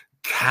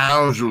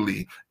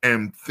casually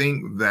and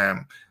think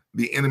that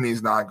the enemy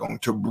is not going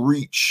to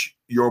breach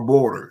your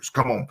borders.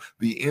 Come on,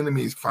 the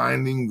enemy is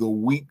finding the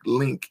weak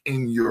link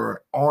in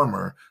your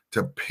armor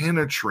to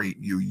penetrate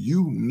you.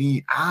 You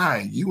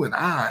and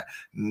I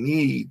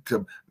need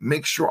to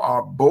make sure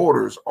our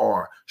borders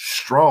are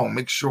strong,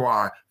 make sure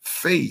our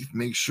faith,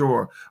 make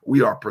sure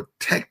we are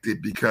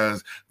protected,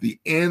 because the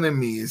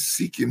enemy is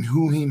seeking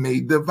whom he may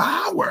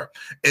devour.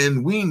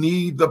 And we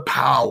need the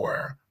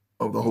power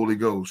of the Holy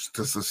Ghost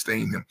to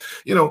sustain him.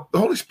 You know, the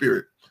Holy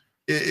Spirit,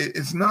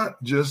 it's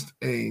not just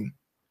the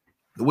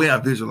way I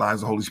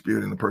visualize the Holy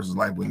Spirit in a person's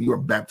life. When you are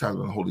baptized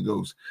with the Holy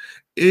Ghost,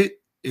 it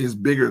is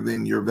bigger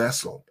than your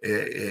vessel.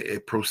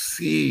 It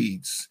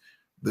proceeds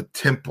the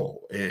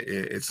temple.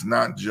 It's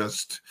not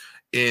just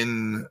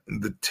in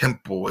the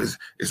temple.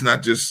 It's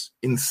not just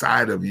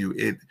inside of you.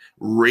 It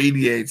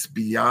radiates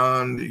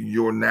beyond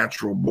your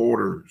natural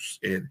borders.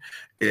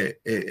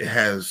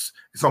 It's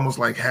almost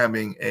like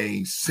having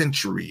a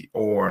century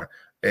or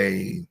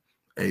a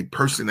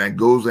person that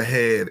goes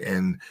ahead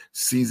and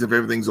sees if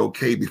everything's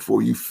okay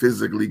before you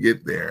physically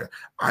get there.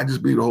 I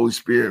just believe the Holy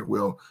Spirit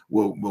will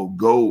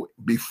go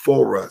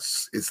before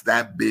us. It's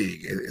that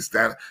big. It's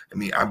that,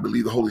 I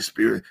believe the Holy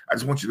Spirit. I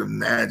just want you to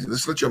imagine.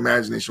 Let's let your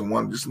imagination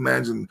wander. Just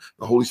imagine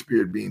the Holy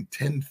Spirit being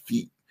 10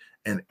 feet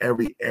in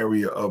every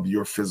area of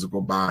your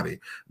physical body,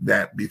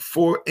 that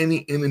before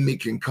any enemy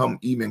can come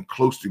even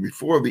close to you,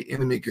 before the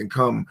enemy can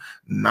come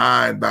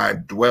nigh by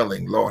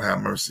dwelling, Lord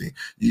have mercy,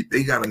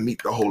 they got to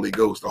meet the Holy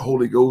Ghost. The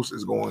Holy Ghost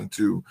is going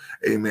to,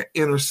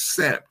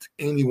 intercept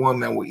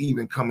anyone that will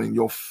even come in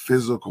your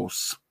physical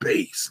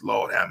space.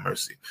 Lord have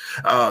mercy.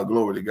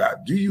 Glory to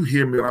God. Do you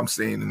hear me what I'm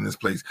saying in this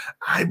place?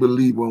 I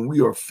believe when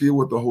we are filled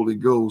with the Holy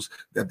Ghost,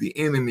 that the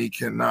enemy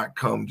cannot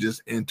come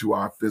just into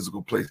our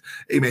physical place.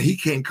 Amen. He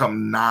can't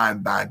come nigh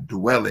by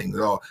dwelling.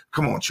 Oh,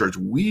 come on, church.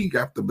 We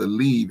got to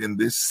believe in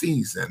this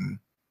season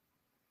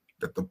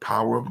that the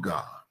power of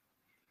God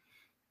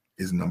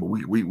is number.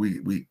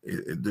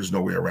 There's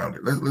no way around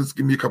it. Let's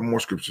give me a couple more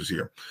scriptures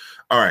here.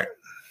 All right.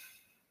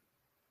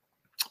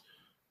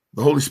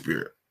 The Holy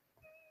Spirit.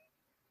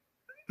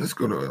 Let's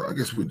go to, I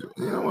guess we do.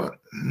 You know what?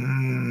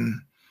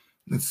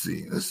 Let's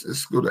see.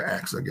 Let's go to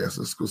Acts, I guess.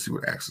 Let's go see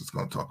what Acts is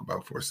going to talk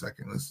about for a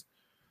second. Let's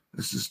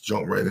just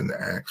jump right into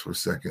Acts for a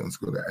second. Let's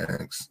go to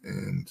Acts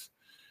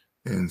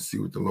and see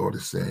what the Lord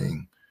is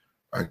saying.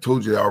 I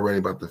told you already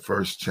about the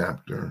first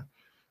chapter.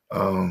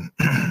 In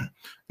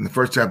the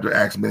first chapter of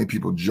Acts, many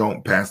people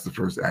jump past the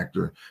first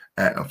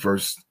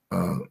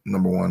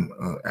number one,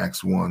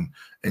 Acts 1,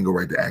 and go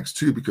right to Acts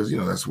 2, because,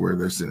 that's where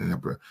they're sitting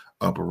in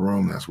upper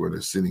room. That's where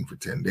they're sitting for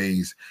 10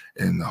 days,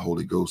 and the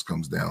Holy Ghost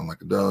comes down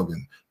like a dove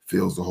and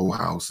fills the whole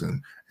house,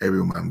 and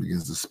everyone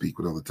begins to speak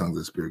with other tongues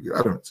of the Spirit give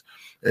utterance.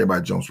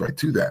 Everybody jumps right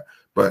to that.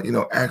 But,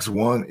 Acts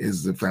 1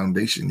 is the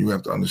foundation. You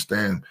have to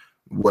understand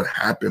what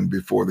happened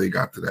before they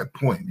got to that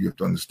point. You have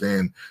to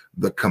understand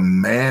the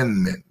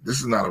commandment. This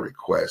is not a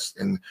request.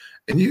 And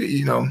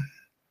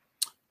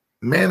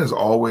man is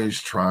always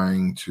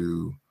trying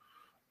to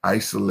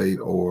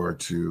isolate or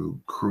to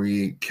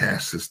create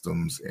caste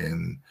systems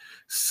and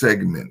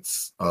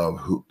segments of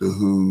the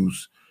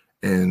who's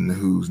and the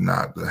who's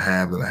not, the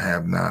have and the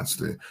have-nots,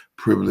 the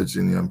privileged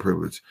and the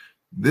unprivileged.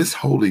 This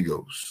Holy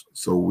Ghost,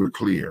 so we're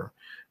clear,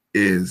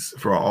 is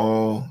for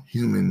all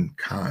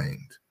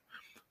humankind.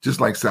 Just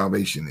like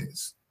salvation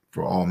is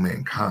for all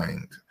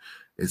mankind.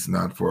 It's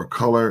not for a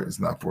color.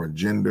 It's not for a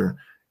gender.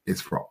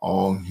 It's for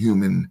all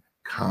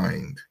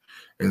humankind.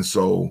 And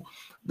so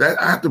that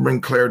I have to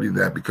bring clarity to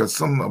that, because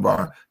some of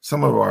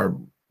our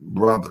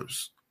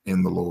brothers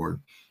in the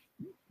Lord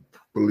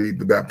believe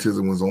the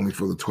baptism was only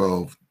for the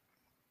 12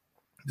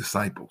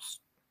 disciples.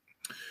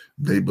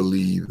 They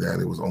believe that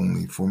it was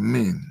only for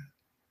men,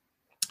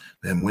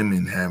 that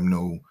women have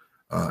no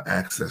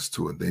access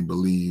to it. They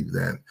believe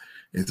that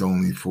it's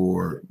only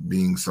for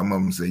some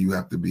of them say you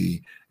have to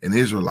be an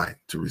Israelite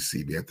to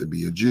receive. You have to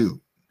be a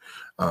Jew.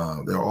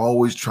 They're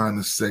always trying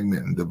to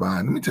segment and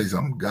divide. Let me tell you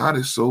something. God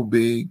is so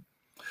big.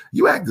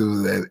 You act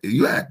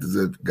as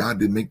if God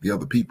didn't make the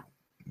other people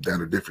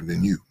that are different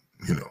than you.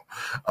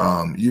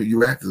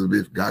 You act as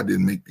if God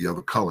didn't make the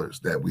other colors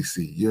that we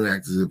see. You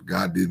act as if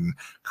God didn't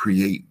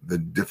create the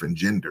different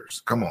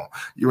genders. Come on.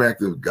 You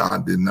act as if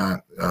God did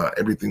not,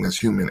 everything that's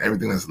human,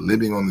 everything that's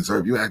living on this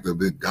earth, you act as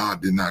if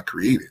God did not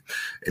create it.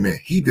 Amen.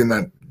 He's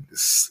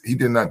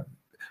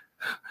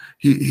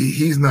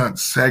not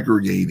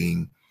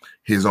segregating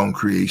his own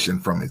creation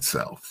from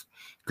itself.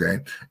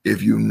 Okay.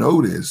 If you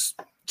notice,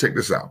 check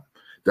this out.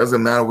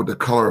 Doesn't matter what the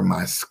color of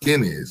my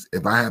skin is.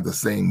 If I have the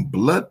same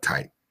blood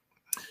type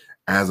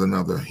as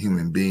another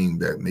human being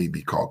that may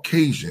be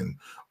Caucasian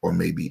or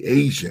maybe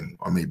Asian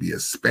or maybe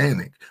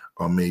Hispanic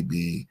or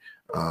maybe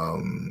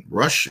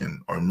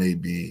Russian or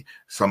maybe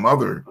some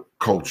other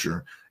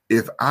culture,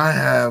 if I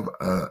have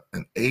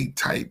an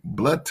A-type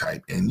blood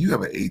type and you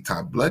have an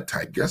A-type blood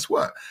type, guess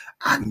what?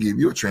 I can give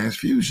you a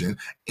transfusion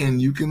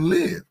and you can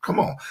live. Come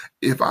on.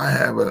 If I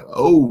have an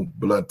O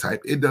blood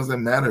type, it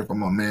doesn't matter if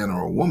I'm a man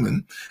or a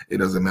woman. It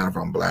doesn't matter if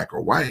I'm black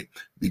or white,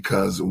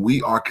 because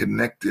we are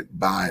connected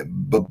by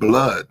the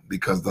blood,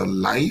 because the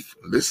life,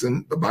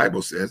 listen, the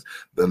Bible says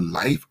the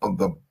life of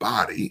the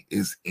body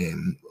is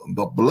in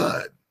the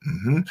blood.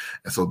 And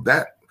so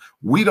that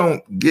we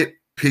don't get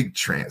pig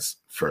transfusions.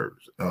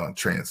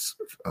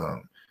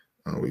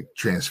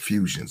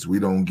 We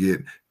don't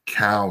get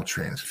cow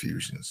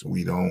transfusions.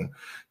 We don't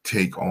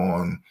take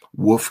on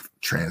wolf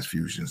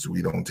transfusions.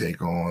 We don't take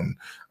on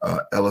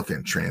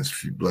elephant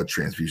blood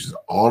transfusions.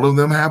 All of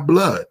them have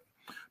blood,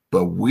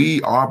 but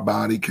our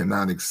body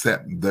cannot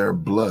accept their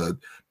blood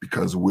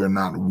because we're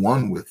not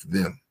one with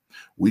them.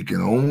 We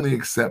can only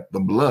accept the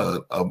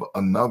blood of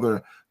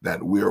another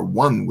that we're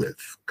one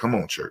with. Come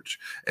on, church.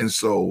 And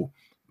so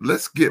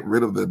let's get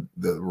rid of the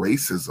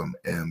racism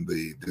and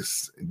the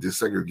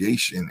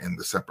desegregation and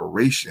the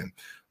separation.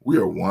 We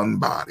are one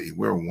body.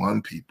 We're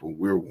one people.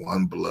 We're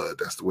one blood.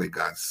 That's the way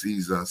God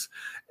sees us.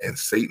 And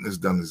Satan has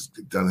done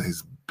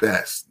his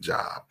best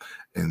job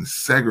in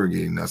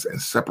segregating us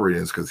and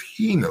separating us, because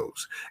he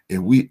knows if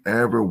we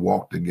ever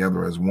walk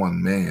together as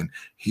one man,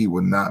 he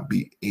would not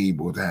be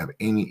able to have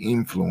any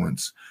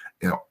influence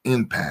and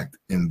impact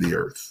in the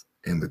earth.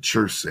 And the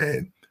church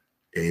said,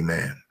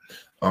 amen.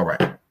 All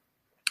right.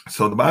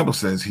 So the Bible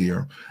says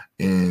here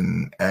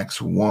in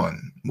Acts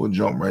 1, we'll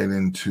jump right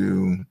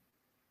into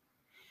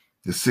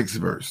the 6th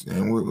verse,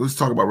 and let's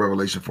talk about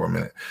Revelation for a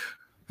minute.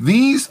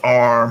 These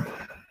are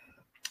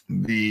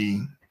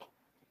the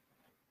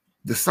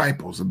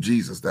disciples of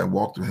Jesus that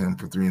walked with him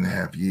for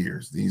 3.5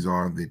 years. These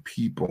are the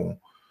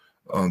people,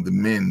 the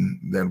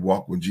men that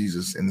walked with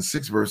Jesus. In the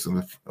 6th verse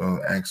of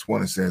Acts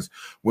 1, it says,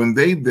 when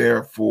they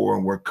therefore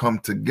were come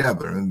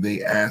together, and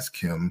they asked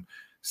him,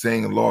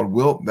 saying, Lord,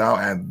 wilt thou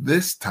at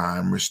this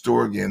time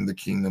restore again the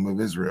kingdom of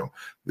Israel?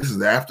 This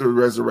is after the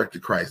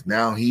resurrected Christ.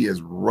 Now he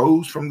has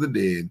rose from the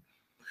dead.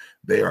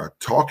 They are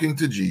talking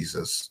to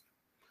Jesus,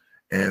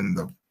 and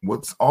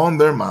what's on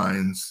their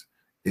minds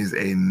is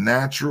a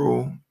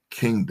natural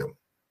kingdom.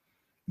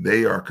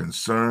 They are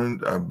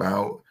concerned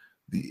about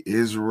the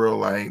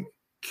Israelite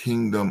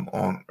kingdom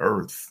on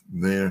earth.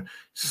 They're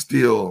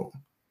still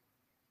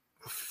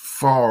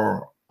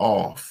far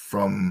off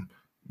from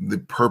the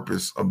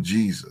purpose of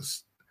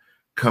Jesus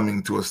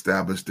coming to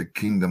establish the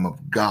kingdom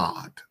of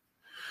God.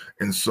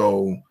 And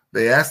so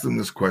they asked him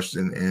this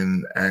question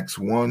in Acts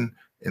 1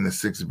 in the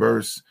 6th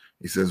verse.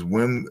 He says,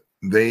 when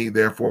they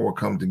therefore will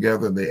come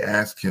together, they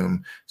asked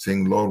him,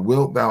 saying, Lord,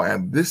 wilt thou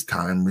at this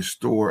time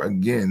restore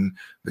again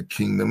the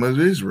kingdom of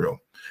Israel?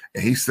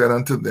 And he said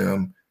unto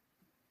them,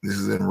 this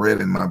is in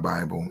red in my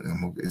Bible,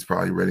 and it's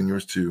probably red in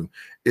yours too,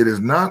 it is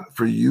not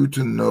for you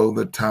to know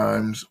the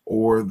times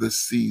or the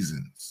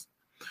seasons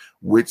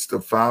which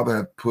the Father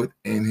hath put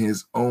in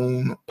his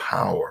own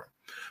power,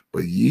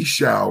 but ye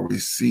shall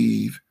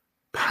receive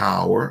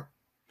power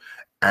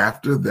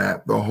after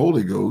that the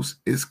Holy Ghost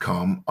is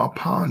come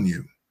upon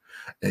you,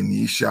 and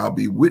ye shall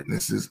be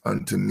witnesses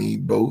unto me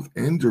both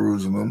in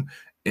Jerusalem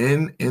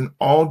and in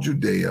all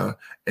Judea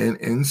and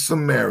in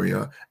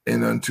Samaria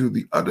and unto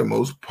the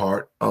uttermost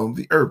part of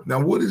the earth.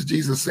 Now, what is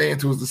Jesus saying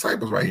to his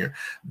disciples right here?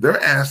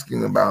 They're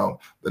asking about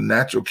the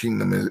natural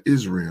kingdom of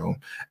Israel,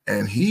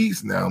 and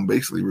he's now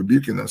basically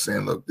rebuking them,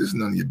 saying, look, this is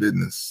none of your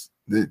business.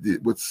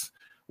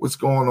 What's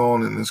going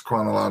on in this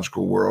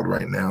chronological world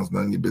right now is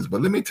none of your business.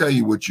 But let me tell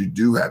you what you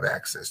do have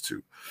access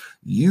to.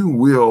 You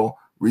will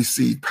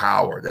receive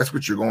power. That's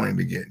what you're going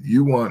to get.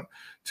 You want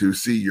to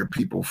see your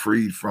people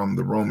freed from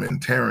the Roman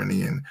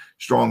tyranny and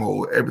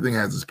stronghold. Everything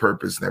has its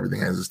purpose and everything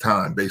has its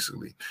time,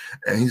 basically.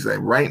 And he's like,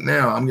 right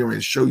now, I'm going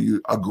to show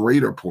you a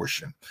greater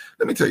portion.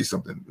 Let me tell you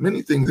something.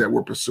 Many things that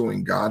we're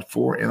pursuing God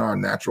for in our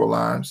natural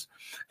lives,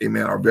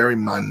 amen, are very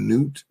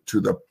minute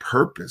to the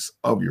purpose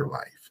of your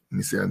life. Let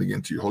me say that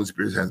again to you. Holy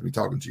Spirit has me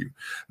talking to you.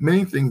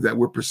 Many things that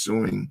we're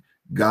pursuing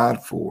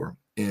God for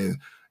in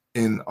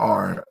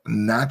our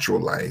natural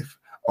life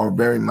are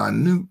very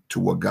minute to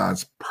what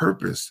God's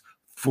purpose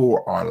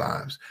for our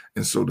lives.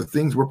 And so the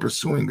things we're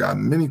pursuing God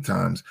many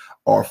times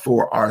are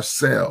for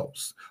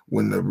ourselves,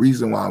 when the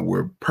reason why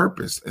we're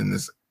purposed in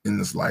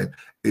this life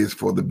is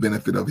for the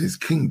benefit of his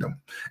kingdom.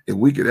 If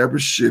we could ever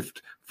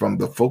shift from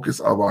the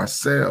focus of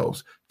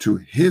ourselves to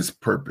his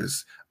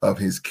purpose of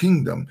his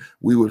kingdom,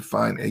 we would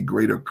find a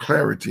greater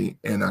clarity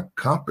and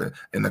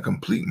a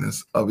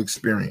completeness of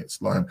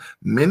experience. Lord,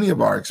 many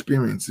of our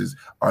experiences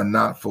are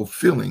not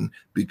fulfilling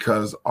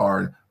because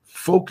our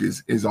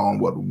focus is on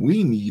what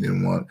we need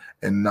and want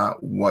and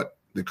not what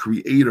the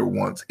Creator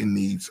wants and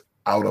needs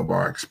out of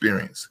our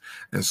experience.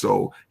 And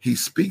so he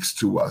speaks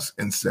to us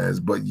and says,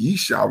 but ye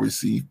shall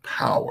receive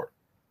power.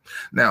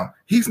 Now,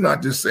 he's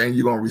not just saying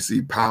you're going to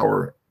receive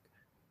power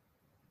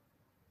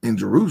in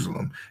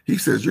Jerusalem. He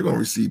says you're going to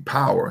receive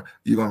power.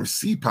 You're going to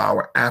receive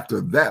power after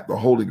that the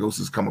Holy Ghost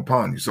has come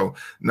upon you. So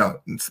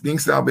now being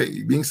saved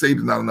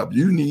is not enough.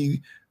 You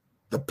need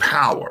the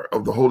power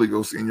of the Holy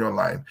Ghost in your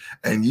life.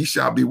 And ye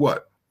shall be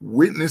what?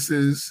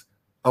 Witnesses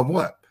of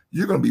what?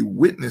 You're going to be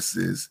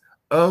witnesses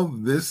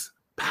of this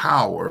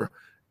power,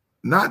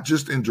 not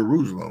just in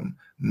Jerusalem,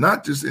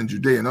 not just in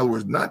Judea. In other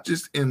words, not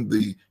just in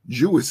the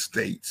Jewish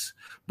states,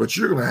 but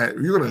you're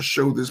going to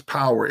show this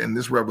power and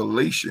this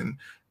revelation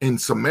in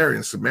Samaria.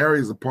 And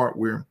Samaria is a part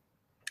where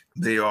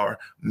they are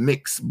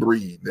mixed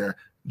breed. They're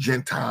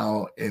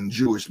Gentile and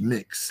Jewish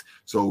mix.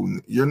 So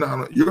you're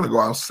going to go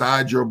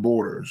outside your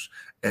borders.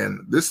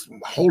 And this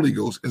Holy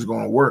Ghost is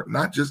going to work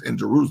not just in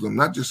Jerusalem,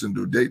 not just in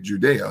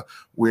Judea,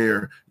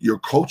 where your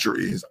culture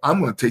is.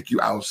 I'm going to take you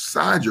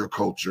outside your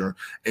culture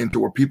into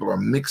where people are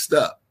mixed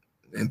up,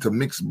 into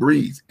mixed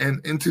breeds,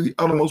 and into the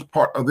uttermost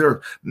part of the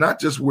earth, not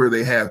just where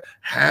they have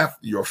half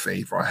your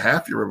faith or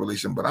half your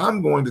revelation, but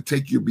I'm going to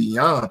take you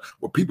beyond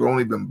where people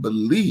don't even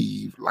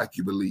believe like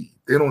you believe.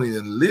 They don't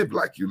even live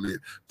like you live.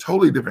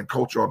 Totally different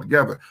culture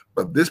altogether.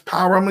 But this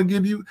power I'm going to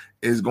give you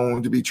is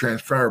going to be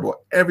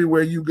transferable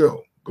everywhere you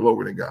go.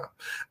 Glory to God.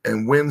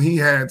 And when he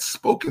had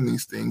spoken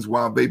these things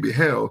while they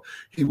beheld,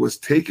 he was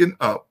taken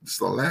up. It's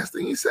the last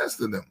thing he says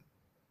to them.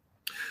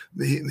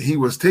 He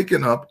was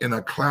taken up, and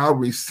a cloud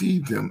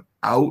received him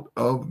out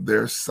of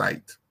their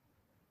sight.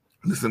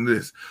 Listen to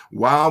this.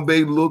 While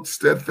they looked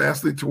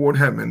steadfastly toward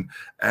heaven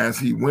as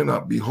he went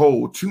up,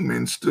 behold, two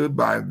men stood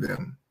by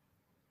them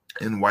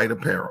in white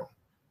apparel.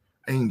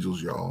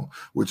 Angels, y'all,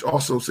 which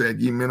also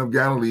said, ye men of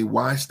Galilee,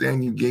 why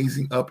stand you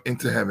gazing up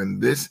into heaven?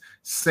 This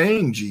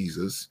same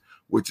Jesus,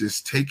 which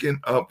is taken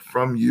up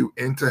from you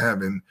into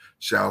heaven,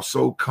 shall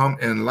so come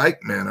in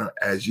like manner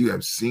as you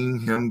have seen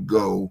him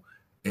go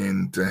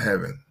into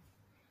heaven.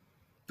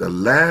 The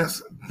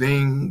last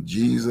thing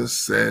Jesus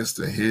says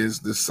to his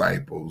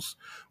disciples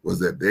was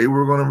that they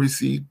were going to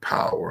receive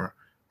power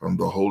from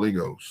the Holy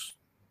Ghost.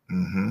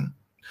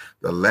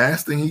 The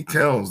last thing he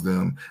tells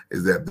them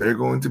is that they're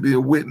going to be a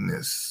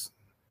witness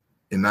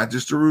in not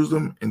just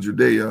Jerusalem and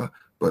Judea,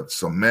 but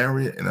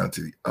Samaria and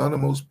unto the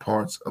uttermost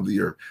parts of the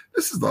earth.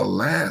 This is the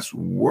last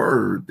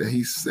word that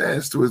he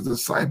says to his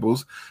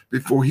disciples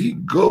before he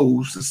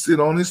goes to sit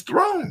on his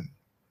throne.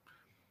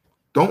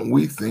 Don't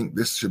we think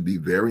this should be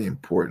very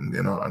important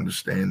in our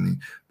understanding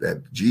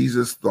that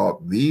Jesus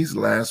thought these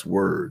last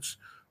words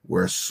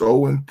were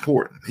so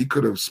important? He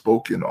could have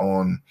spoken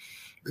on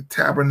the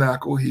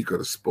tabernacle. He could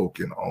have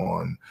spoken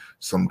on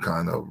some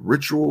kind of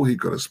ritual. He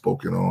could have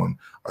spoken on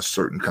a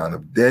certain kind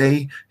of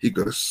day. He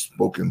could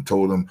have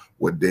told them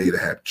what day to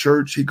have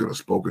church. He could have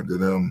spoken to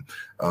them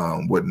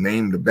what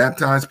name to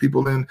baptize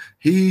people in.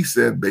 He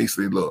said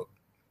basically, look,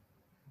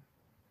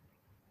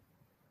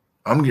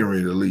 I'm getting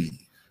ready to leave.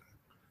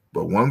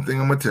 But one thing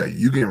I'm going to tell you,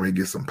 you're getting ready to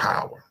get some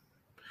power.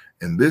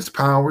 And this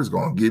power is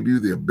going to give you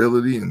the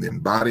ability and the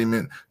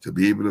embodiment to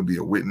be able to be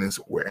a witness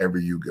wherever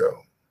you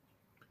go.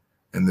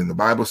 And then the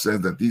Bible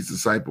says that these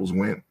disciples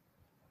went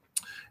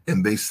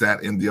and they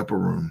sat in the upper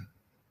room.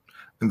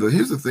 And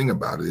here's the thing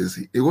about it is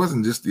it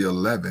wasn't just the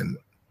 11.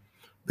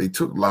 They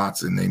took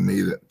lots and they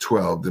made it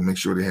 12 to make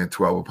sure they had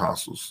 12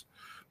 apostles.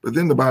 But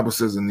then the Bible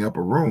says in the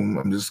upper room,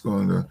 I'm just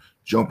going to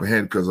jump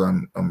ahead because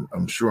I'm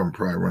sure I'm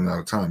probably running out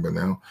of time by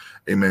now.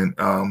 Amen.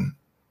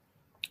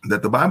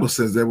 That the Bible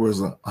says there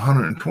was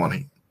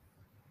 120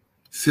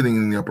 sitting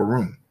in the upper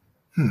room.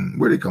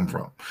 Where'd they come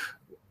from?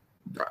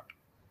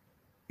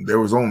 There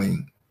was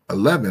only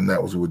 11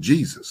 that was with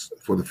Jesus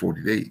for the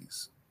 40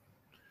 days.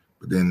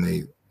 But then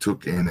they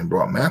took in and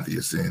brought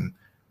Matthias in,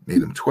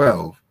 made him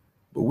 12.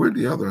 But where'd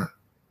the other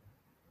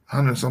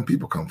 100 and some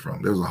people come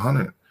from? There was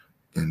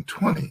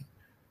 120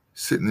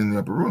 sitting in the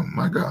upper room.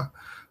 My God.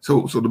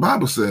 So the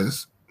Bible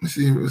says, let me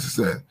see what it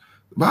said.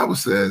 The Bible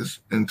says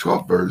in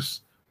 12th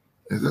verse,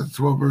 is that the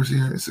 12th verse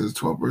here? It says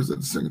 12th verse at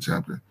the second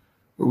chapter.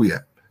 Where we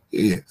at?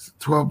 Yes.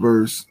 12th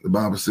verse, the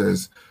Bible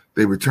says,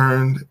 they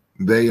returned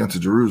they unto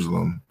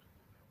Jerusalem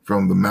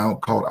from the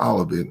mount called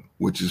Olivet,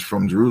 which is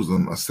from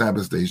Jerusalem, a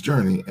Sabbath day's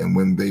journey. And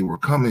when they were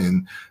come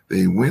in,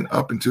 they went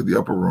up into the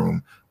upper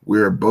room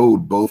where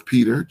abode both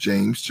Peter,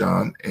 James,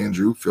 John,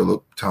 Andrew,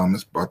 Philip,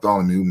 Thomas,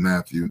 Bartholomew,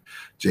 Matthew,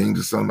 James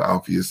the son of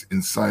Alphaeus,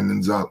 and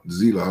Simon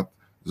Zelotes,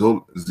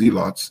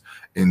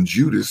 and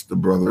Judas, the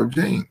brother of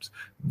James.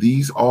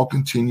 These all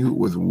continued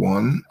with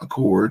one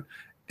accord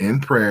in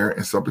prayer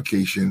and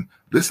supplication.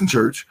 Listen,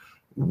 church,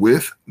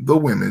 with the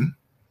women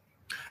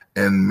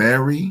and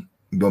Mary,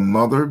 the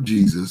mother of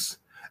Jesus,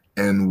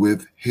 and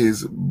with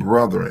his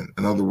brethren.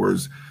 In other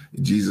words,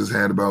 Jesus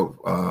had about,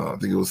 I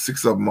think it was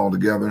 6 of them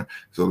altogether.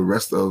 So the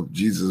rest of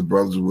Jesus'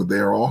 brothers were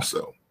there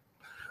also.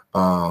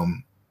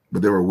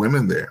 But there were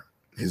women there.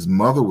 His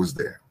mother was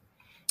there.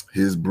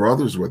 His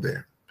brothers were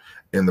there.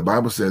 And the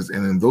Bible says,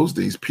 and in those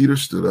days, Peter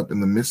stood up in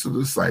the midst of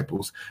the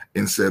disciples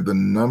and said the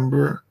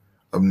number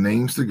of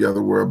names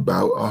together were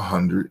about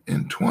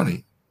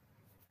 120.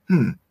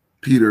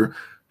 Peter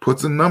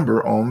puts a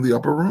number on the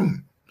upper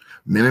room.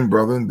 Men and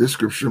brethren, this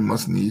scripture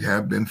must need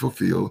have been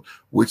fulfilled,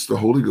 which the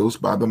Holy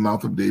Ghost by the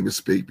mouth of David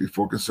spake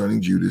before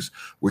concerning Judas,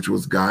 which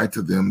was guide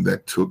to them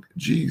that took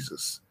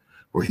Jesus.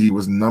 For he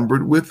was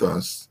numbered with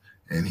us,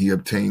 and he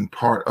obtained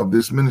part of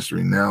this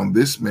ministry. Now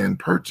this man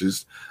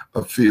purchased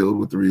a field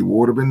with the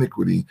reward of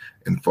iniquity,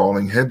 and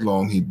falling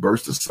headlong, he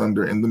burst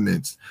asunder in the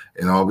midst,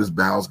 and all of his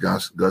bowels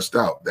gushed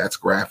out. That's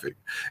graphic.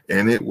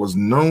 And it was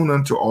known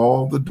unto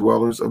all the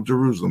dwellers of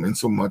Jerusalem,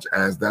 insomuch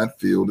as that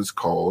field is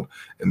called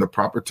in the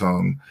proper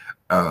tongue,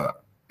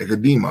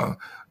 Ecedema,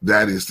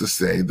 that is to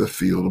say, the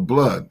field of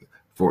blood.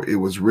 For it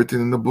was written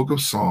in the book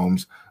of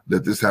Psalms,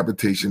 let this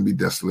habitation be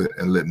desolate,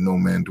 and let no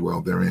man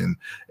dwell therein.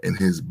 And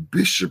his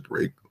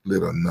bishopric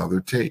let another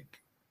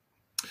take.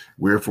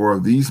 Wherefore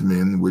of these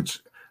men which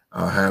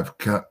have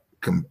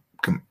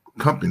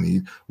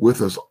companied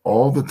with us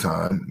all the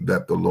time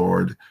that the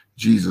Lord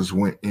Jesus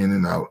went in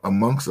and out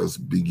amongst us,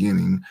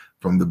 beginning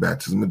from the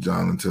baptism of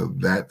John until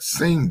that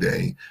same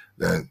day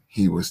that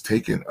he was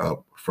taken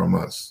up from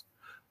us,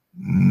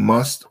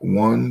 must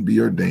one be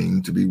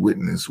ordained to be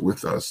witness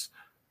with us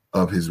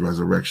of his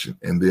resurrection.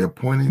 And they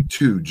appointed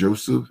 2,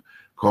 Joseph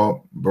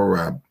called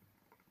Barabbas,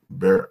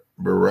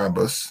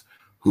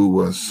 who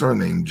was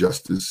surnamed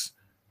Justus,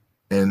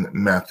 and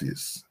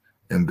Matthias.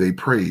 And they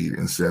prayed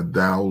and said,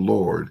 Thou,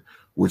 Lord,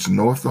 which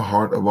knoweth the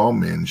heart of all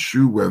men,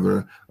 shew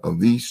whether of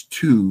these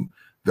 2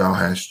 thou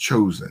hast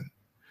chosen,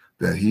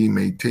 that he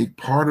may take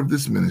part of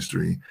this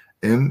ministry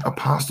in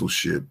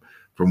apostleship,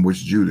 from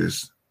which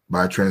Judas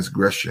by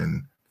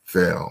transgression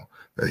fell,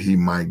 that he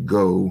might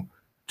go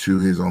to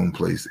his own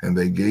place. And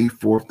they gave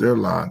forth their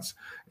lots,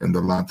 and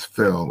the lots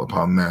fell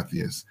upon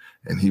Matthias,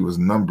 and he was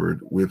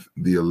numbered with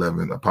the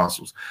 11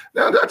 apostles.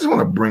 Now, I just want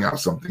to bring out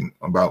something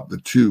about the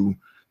 2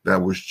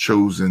 that was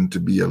chosen to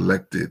be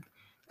elected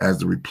as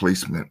the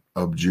replacement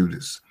of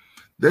Judas.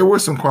 There were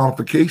some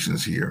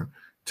qualifications here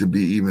to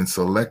be even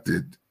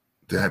selected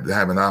to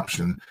have an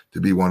option to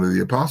be one of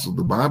the apostles.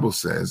 The Bible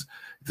says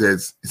that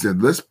it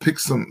said, let's pick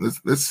some, let's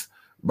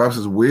the Bible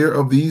says, where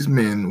of these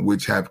men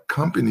which have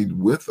companied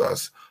with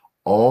us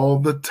all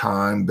the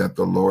time that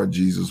the Lord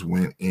Jesus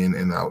went in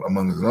and out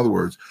among us. In other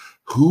words,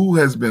 who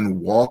has been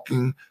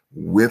walking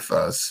with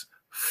us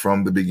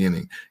from the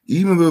beginning?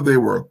 Even though they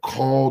were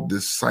called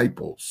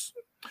disciples,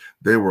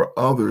 there were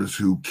others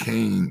who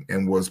came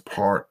and was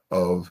part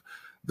of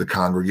the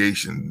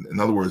congregation. In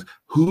other words,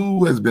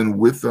 who has been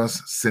with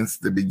us since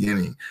the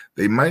beginning?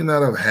 They might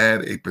not have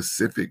had a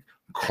specific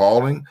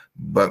calling,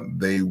 but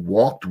they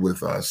walked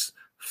with us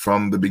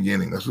from the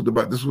beginning. That's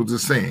what this was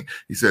just saying.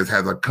 He says,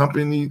 has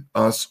accompanied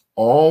us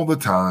all the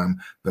time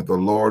that the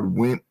Lord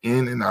went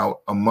in and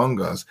out among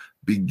us,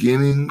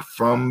 beginning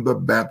from the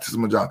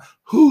baptism of John.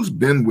 Who's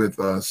been with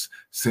us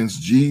since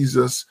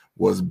Jesus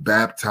was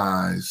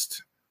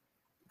baptized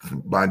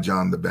by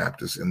John the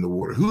Baptist in the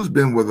water? Who's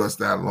been with us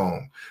that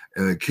long?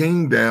 And it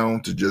came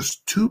down to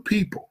just 2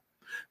 people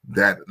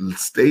that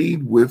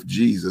stayed with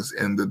Jesus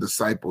and the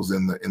disciples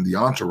in the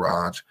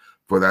entourage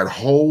for that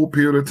whole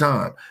period of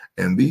time.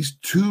 And these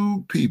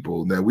 2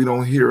 people that we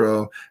don't hear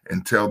of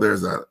until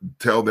there's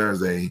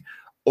a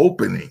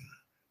opening,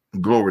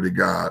 glory to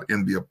God,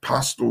 in the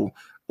apostle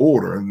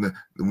order. And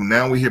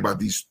now we hear about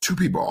these 2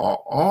 people,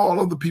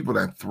 all of the people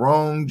that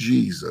thronged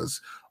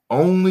Jesus,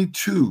 only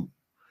 2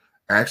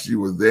 actually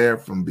were there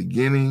from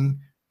beginning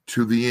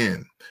to the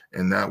end.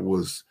 And that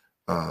was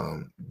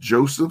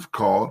Joseph,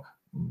 called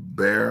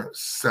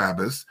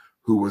Barsabbas,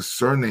 who was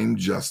surnamed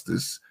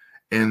Justus,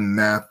 and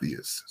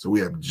Matthias. So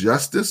we have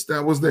Justus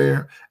that was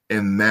there,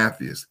 and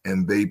Matthias.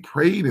 And they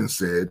prayed and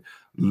said,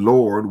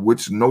 Lord,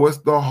 which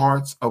knoweth the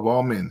hearts of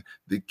all men.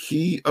 The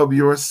key of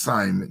your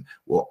assignment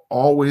will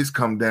always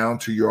come down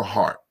to your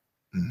heart.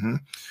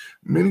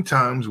 Many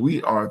times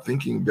we are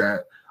thinking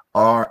that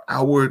our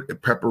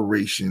outward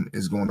preparation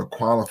is going to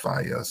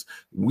qualify us.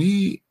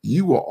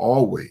 You will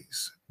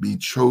always be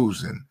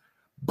chosen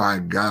by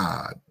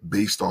God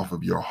based off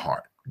of your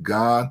heart.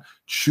 God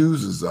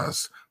chooses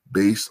us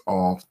based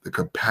off the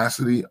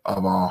capacity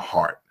of our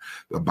heart.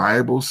 The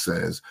Bible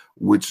says,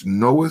 which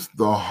knoweth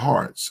the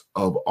hearts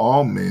of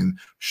all men,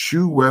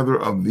 shew whether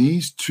of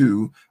these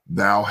 2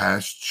 thou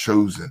hast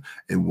chosen.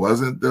 It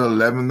wasn't the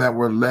 11 that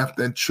were left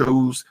that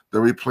chose the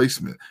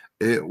replacement.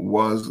 It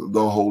was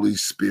the Holy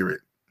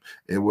Spirit.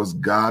 It was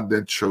God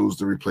that chose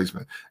the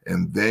replacement.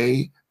 And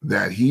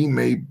that he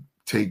may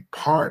take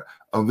part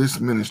of this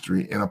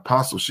ministry in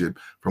apostleship,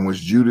 from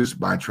which Judas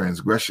by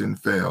transgression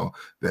fell,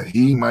 that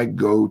he might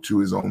go to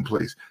his own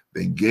place.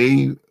 They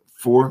gave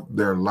forth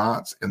their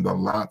lots, and the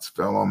lots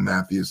fell on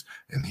Matthias,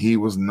 and he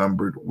was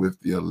numbered with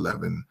the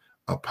 11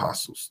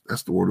 apostles.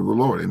 That's the word of the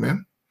Lord.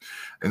 Amen.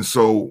 And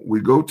so we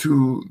go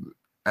to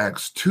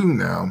Acts 2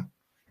 now.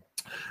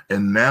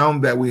 And now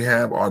that we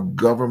have our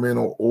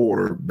governmental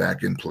order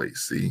back in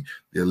place, see,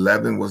 the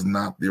 11 was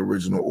not the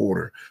original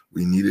order.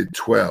 We needed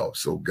 12.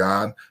 So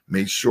God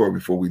made sure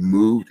before we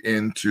moved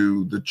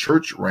into the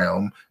church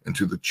realm,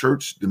 into the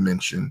church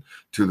dimension,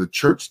 to the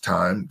church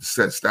time,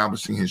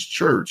 establishing his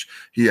church,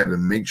 he had to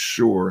make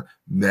sure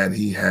that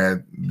he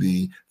had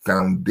the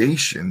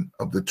foundation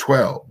of the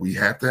 12. We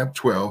have to have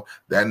 12,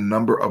 that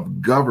number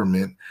of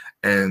government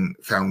and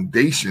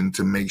foundation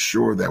to make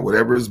sure that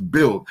whatever is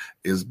built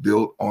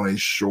on a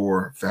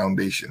sure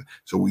foundation.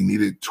 So we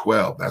needed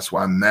 12. That's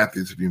why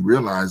Matthias, if you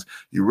realize,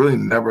 you really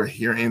never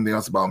hear anything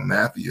else about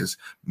Matthias.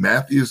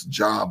 Matthias'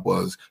 job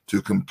was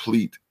to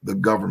complete the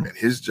government.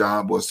 His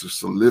job was to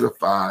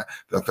solidify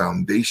the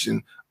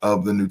foundation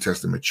of the New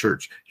Testament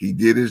church. He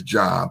did his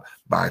job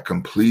by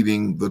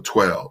completing the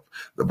 12.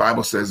 The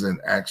Bible says in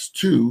Acts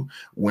 2,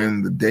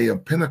 when the day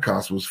of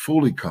Pentecost was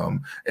fully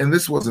come, and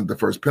this wasn't the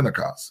first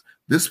Pentecost.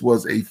 This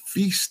was a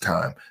feast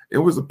time. It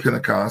was a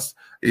Pentecost,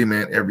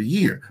 amen, every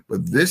year.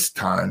 But this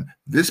time,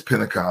 this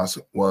Pentecost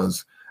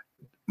was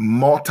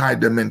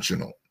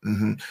multidimensional.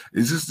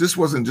 This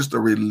wasn't just a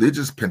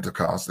religious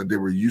Pentecost that they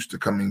were used to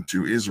coming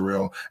to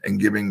Israel and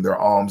giving their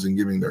alms and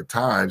giving their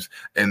tithes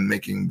and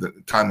making the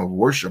time of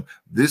worship.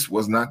 This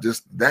was not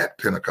just that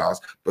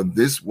Pentecost, but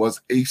this was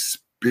a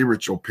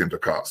spiritual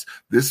Pentecost.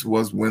 This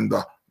was when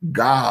the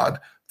God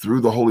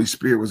through the Holy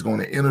Spirit was going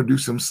to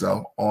introduce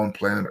himself on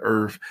planet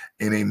Earth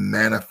in a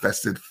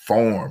manifested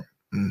form.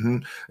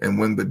 And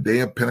when the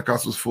day of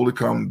Pentecost was fully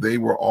come, they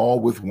were all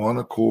with one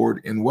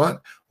accord in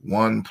what?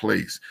 One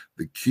place.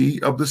 The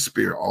key of the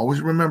Spirit,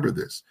 always remember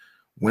this,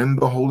 when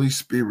the Holy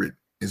Spirit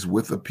is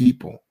with a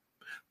people,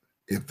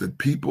 if the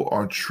people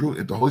are true,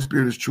 if the Holy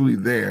Spirit is truly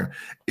there,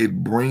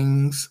 it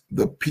brings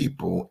the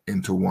people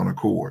into one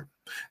accord.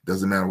 It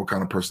doesn't matter what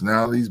kind of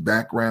personalities,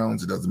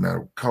 backgrounds, it doesn't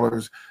matter what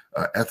colors,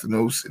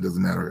 ethnos, it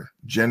doesn't matter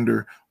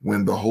gender.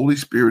 When the Holy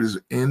Spirit is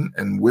in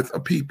and with a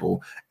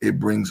people, it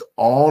brings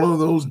all of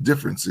those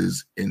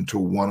differences into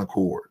one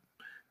accord.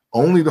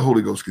 Only the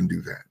Holy Ghost can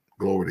do that.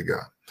 Glory to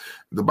God.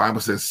 The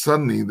Bible says,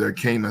 suddenly there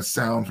came a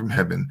sound from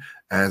heaven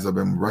as of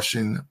a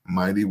rushing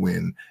mighty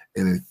wind,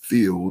 and it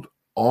filled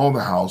all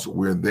the house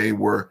where they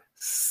were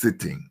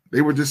sitting.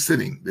 They were just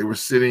sitting. They were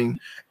sitting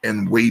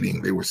and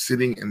waiting. They were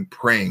sitting and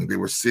praying. They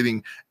were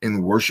sitting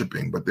and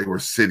worshiping, but they were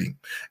sitting.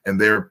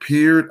 And there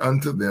appeared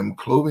unto them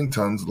cloven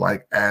tongues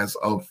like as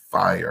of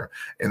fire,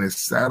 and it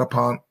sat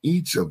upon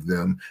each of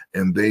them,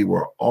 and they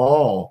were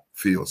all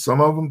filled. Some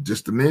of them,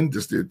 just the men,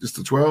 just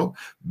the 12,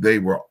 they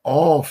were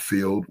all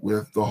filled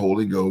with the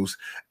Holy Ghost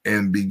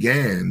and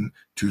began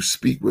to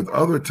speak with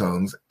other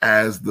tongues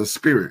as the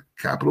Spirit,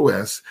 capital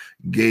S,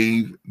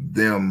 gave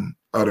them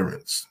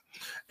utterance.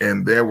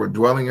 And there were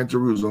dwelling at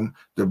Jerusalem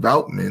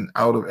devout men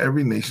out of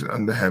every nation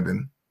under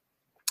heaven.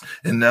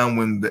 And now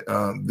when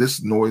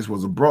this noise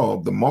was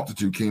abroad, the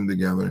multitude came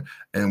together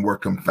and were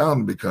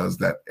confounded, because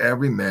that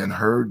every man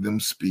heard them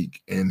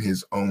speak in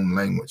his own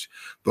language.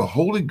 The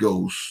Holy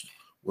Ghost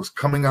was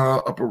coming out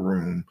of the upper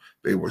room.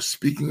 They were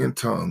speaking in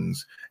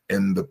tongues,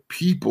 and the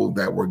people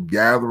that were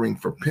gathering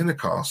for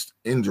Pentecost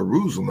in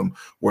Jerusalem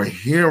were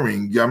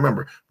hearing. Yeah,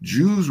 remember,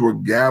 Jews were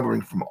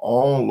gathering from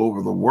all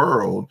over the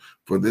world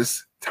for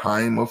this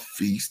time of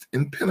feast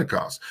in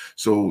Pentecost.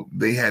 So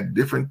they had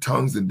different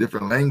tongues and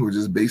different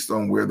languages based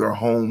on where their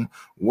home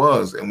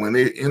was. And when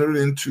they entered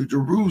into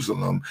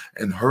Jerusalem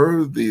and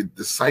heard the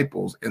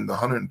disciples in the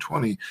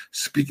 120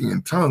 speaking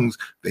in tongues,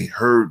 they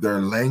heard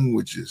their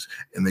languages,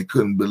 and they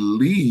couldn't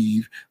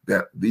believe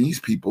that these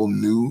people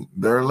knew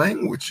their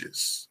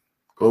languages.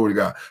 Glory to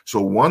God. So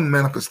one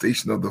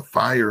manifestation of the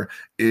fire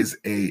is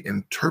a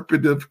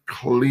interpretive,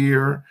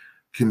 clear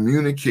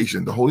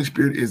communication. The Holy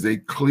Spirit is a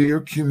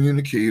clear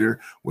communicator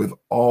with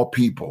all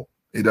people.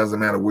 It doesn't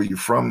matter where you're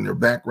from, your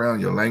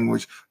background, your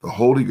language. The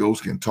Holy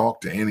Ghost can talk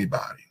to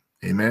anybody.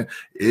 Amen.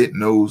 It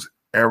knows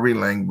every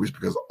language,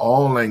 because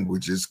all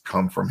languages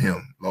come from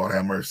him. Lord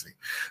have mercy.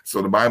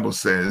 So the Bible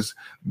says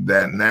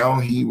that now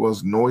he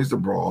was noised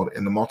abroad,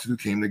 and the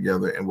multitude came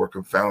together and were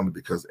confounded,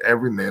 because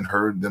every man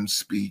heard them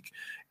speak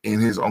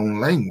in his own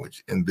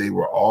language. And they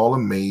were all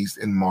amazed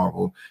and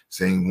marveled,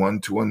 saying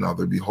one to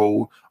another,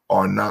 behold,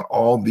 are not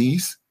all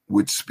these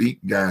which speak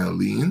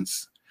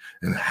Galileans?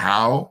 And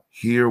how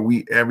hear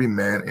we every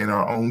man in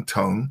our own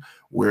tongue,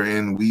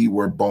 wherein we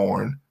were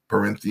born,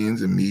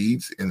 Parthians and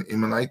Medes and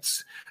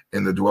Ammonites,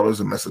 and the dwellers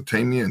of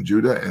Mesopotamia and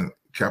Judah and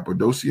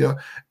Cappadocia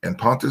and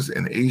Pontus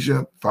and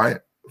Asia,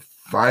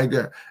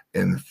 Phrygia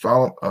and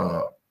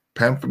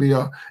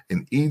Pamphylia,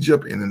 in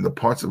Egypt, and in the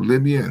parts of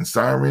Libya and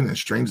Cyrene, and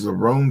strangers of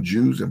Rome,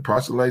 Jews and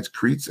proselytes,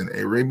 Cretes and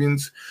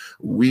Arabians,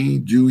 we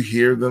do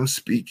hear them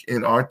speak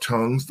in our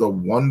tongues the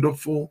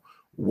wonderful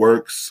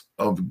works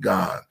of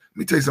God. Let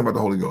me tell you something about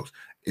the Holy Ghost.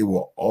 It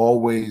will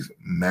always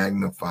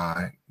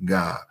magnify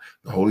God.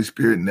 The Holy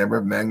Spirit never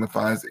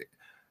magnifies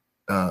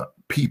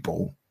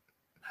people.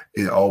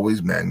 It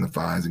always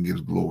magnifies and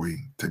gives glory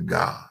to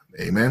God.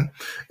 Amen.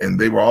 And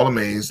they were all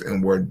amazed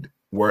and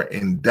were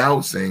in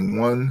doubt, saying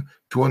one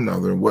to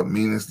another, what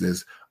meaneth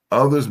this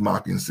Others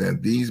mocking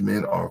said, these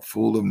men are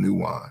full of new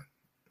wine.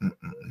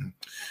 Mm-mm-mm.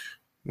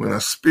 When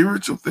a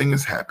spiritual thing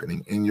is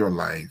happening in your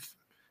life,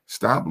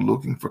 stop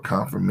looking for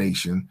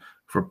confirmation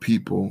for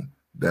people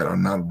that are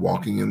not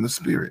walking in the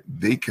Spirit.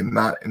 They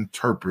cannot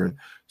interpret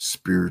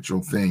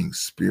spiritual things.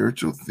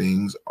 Spiritual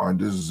things are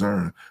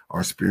discerned,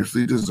 are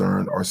spiritually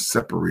discerned, are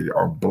separated,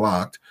 are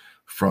blocked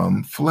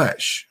from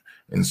flesh.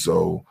 And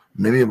so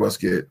many of us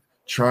get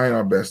trying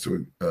our best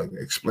to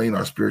explain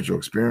our spiritual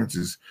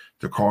experiences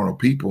to carnal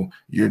people.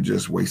 You're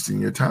just wasting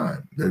your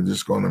time. They're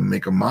just going to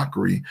make a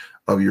mockery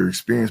of your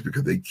experience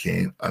because they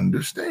can't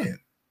understand.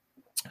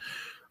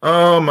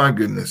 Oh my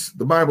goodness.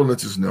 The Bible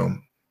lets us know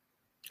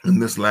in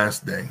this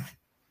last day,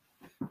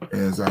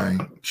 as I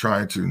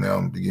try to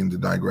now begin to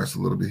digress a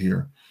little bit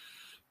here,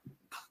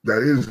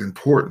 that it is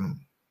important.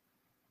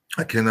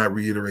 I cannot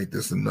reiterate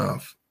this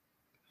enough,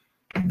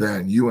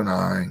 that you and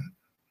I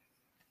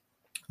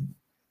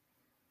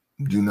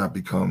do not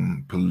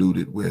become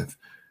polluted with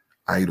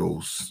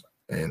idols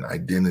and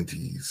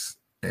identities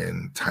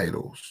and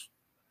titles,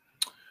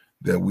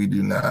 that we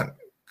do not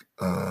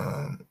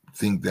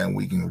think that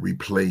we can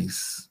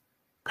replace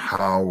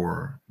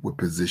power with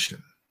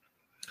position.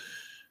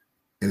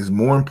 It is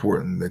more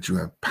important that you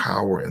have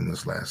power in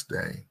this last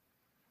day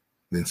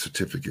than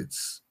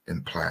certificates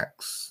and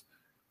plaques,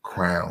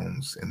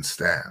 crowns and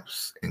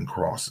staffs and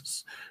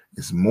crosses.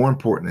 It's more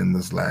important in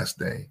this last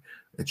day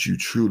that you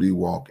truly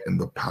walk in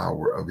the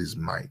power of his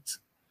might.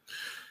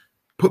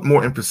 Put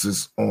more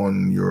emphasis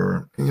on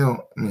your,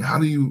 how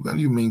do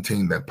you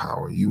maintain that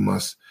power? You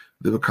must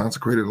live a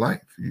consecrated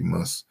life. You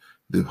must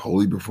live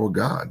holy before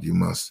God. You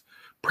must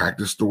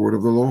practice the word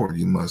of the Lord.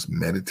 You must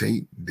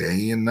meditate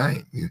day and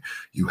night.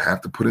 You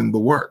have to put in the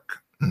work.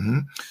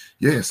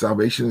 Yeah,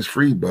 salvation is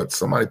free, but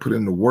somebody put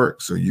in the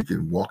work so you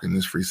can walk in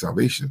this free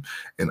salvation.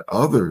 And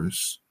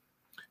others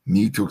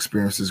need to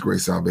experience this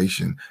great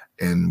salvation.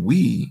 And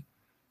we,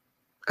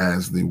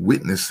 as the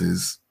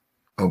witnesses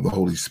of the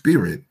Holy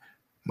Spirit,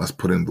 must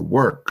put in the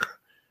work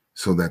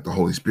so that the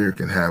Holy Spirit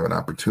can have an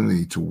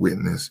opportunity to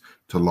witness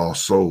to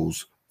lost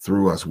souls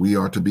through us. We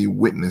are to be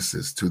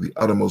witnesses to the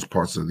uttermost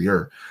parts of the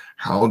earth.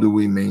 How do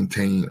we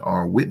maintain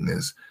our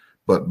witness?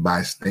 But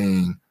by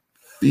staying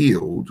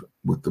filled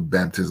with the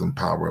baptism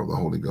power of the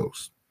Holy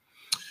Ghost.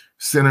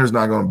 Sinners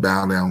not going to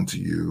bow down to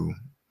you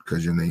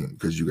because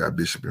you got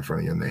bishop in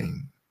front of your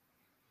name.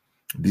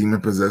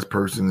 Demon-possessed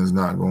person is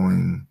not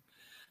going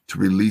to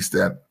release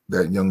that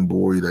young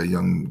boy, that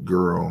young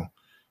girl,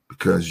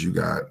 because you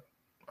got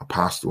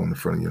apostle in the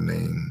front of your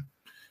name,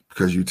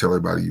 because you tell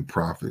everybody you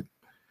prophet.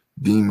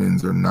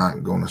 Demons are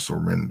not going to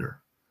surrender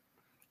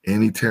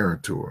any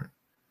territory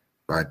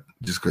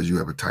just because you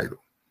have a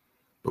title.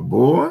 But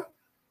boy,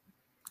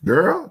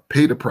 girl,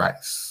 pay the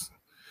price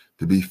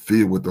to be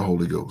filled with the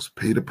Holy Ghost.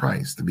 Pay the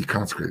price to be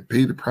consecrated.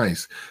 Pay the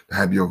price to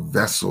have your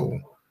vessel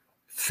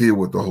filled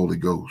with the Holy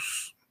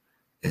Ghost.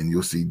 And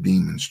you'll see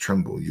demons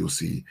tremble. You'll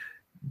see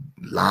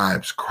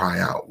lives cry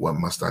out, what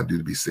must I do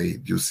to be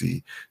saved? You'll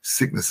see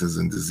sicknesses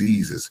and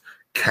diseases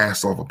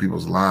cast off of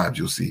people's lives.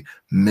 You'll see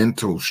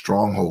mental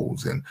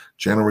strongholds and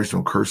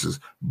generational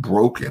curses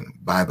broken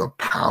by the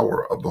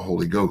power of the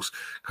Holy Ghost.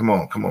 Come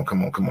on,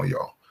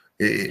 y'all.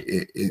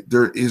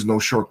 There is no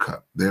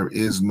shortcut. There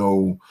is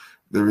no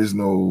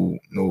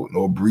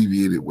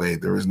abbreviated way.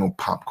 There is no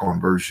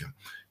popcorn version.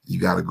 You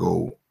got to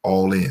go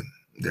all in.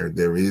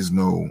 There is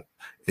no.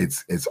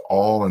 It's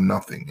all or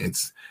nothing.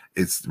 It's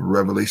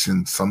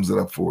Revelation sums it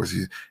up for us.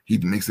 He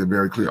makes it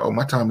very clear. Oh,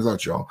 my time is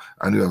out, y'all.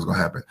 I knew that was going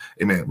to happen.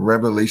 Amen.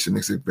 Revelation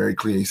makes it very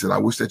clear. He said, I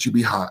wish that you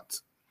be hot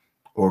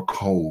or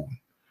cold,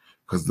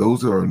 because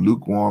those that are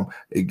lukewarm,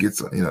 it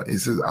gets, it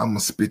says, I'm going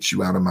to spit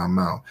you out of my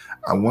mouth.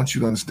 I want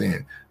you to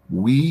understand,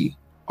 we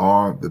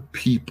are the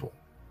people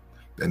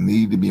that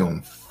need to be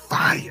on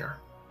fire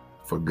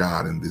for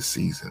God in this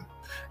season.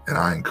 And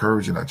I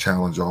encourage and I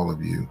challenge all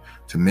of you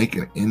to make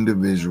an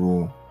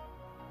individual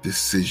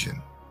decision,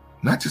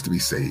 not just to be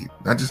saved,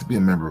 not just to be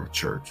a member of a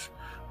church,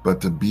 but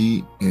to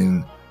be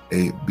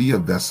a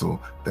vessel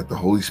that the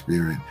Holy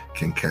Spirit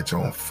can catch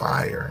on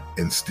fire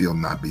and still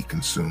not be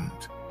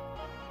consumed.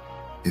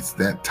 It's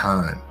that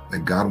time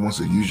that God wants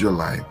to use your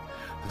life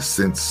to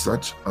send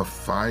such a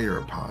fire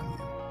upon you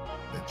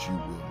that you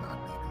will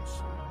not be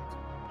consumed.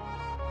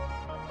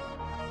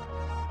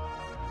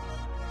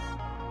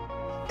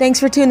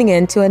 Thanks for tuning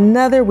in to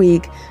another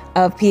week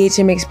of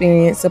PHM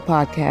Experience, the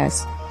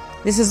podcast.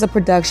 This is a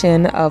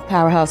production of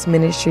Powerhouse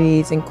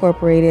Ministries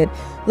Incorporated,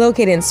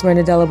 located in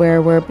Smyrna, Delaware,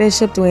 where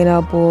Bishop Dwayne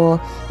L. Bull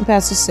and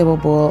Pastor Sybil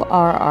Bull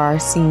are our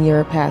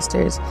senior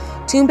pastors.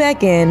 Tune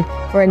back in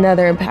for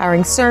another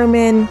empowering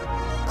sermon,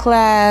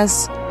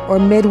 class, or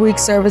midweek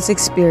service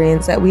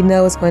experience that we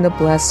know is going to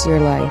bless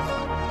your life.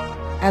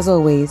 As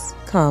always,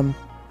 come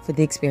for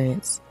the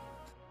experience.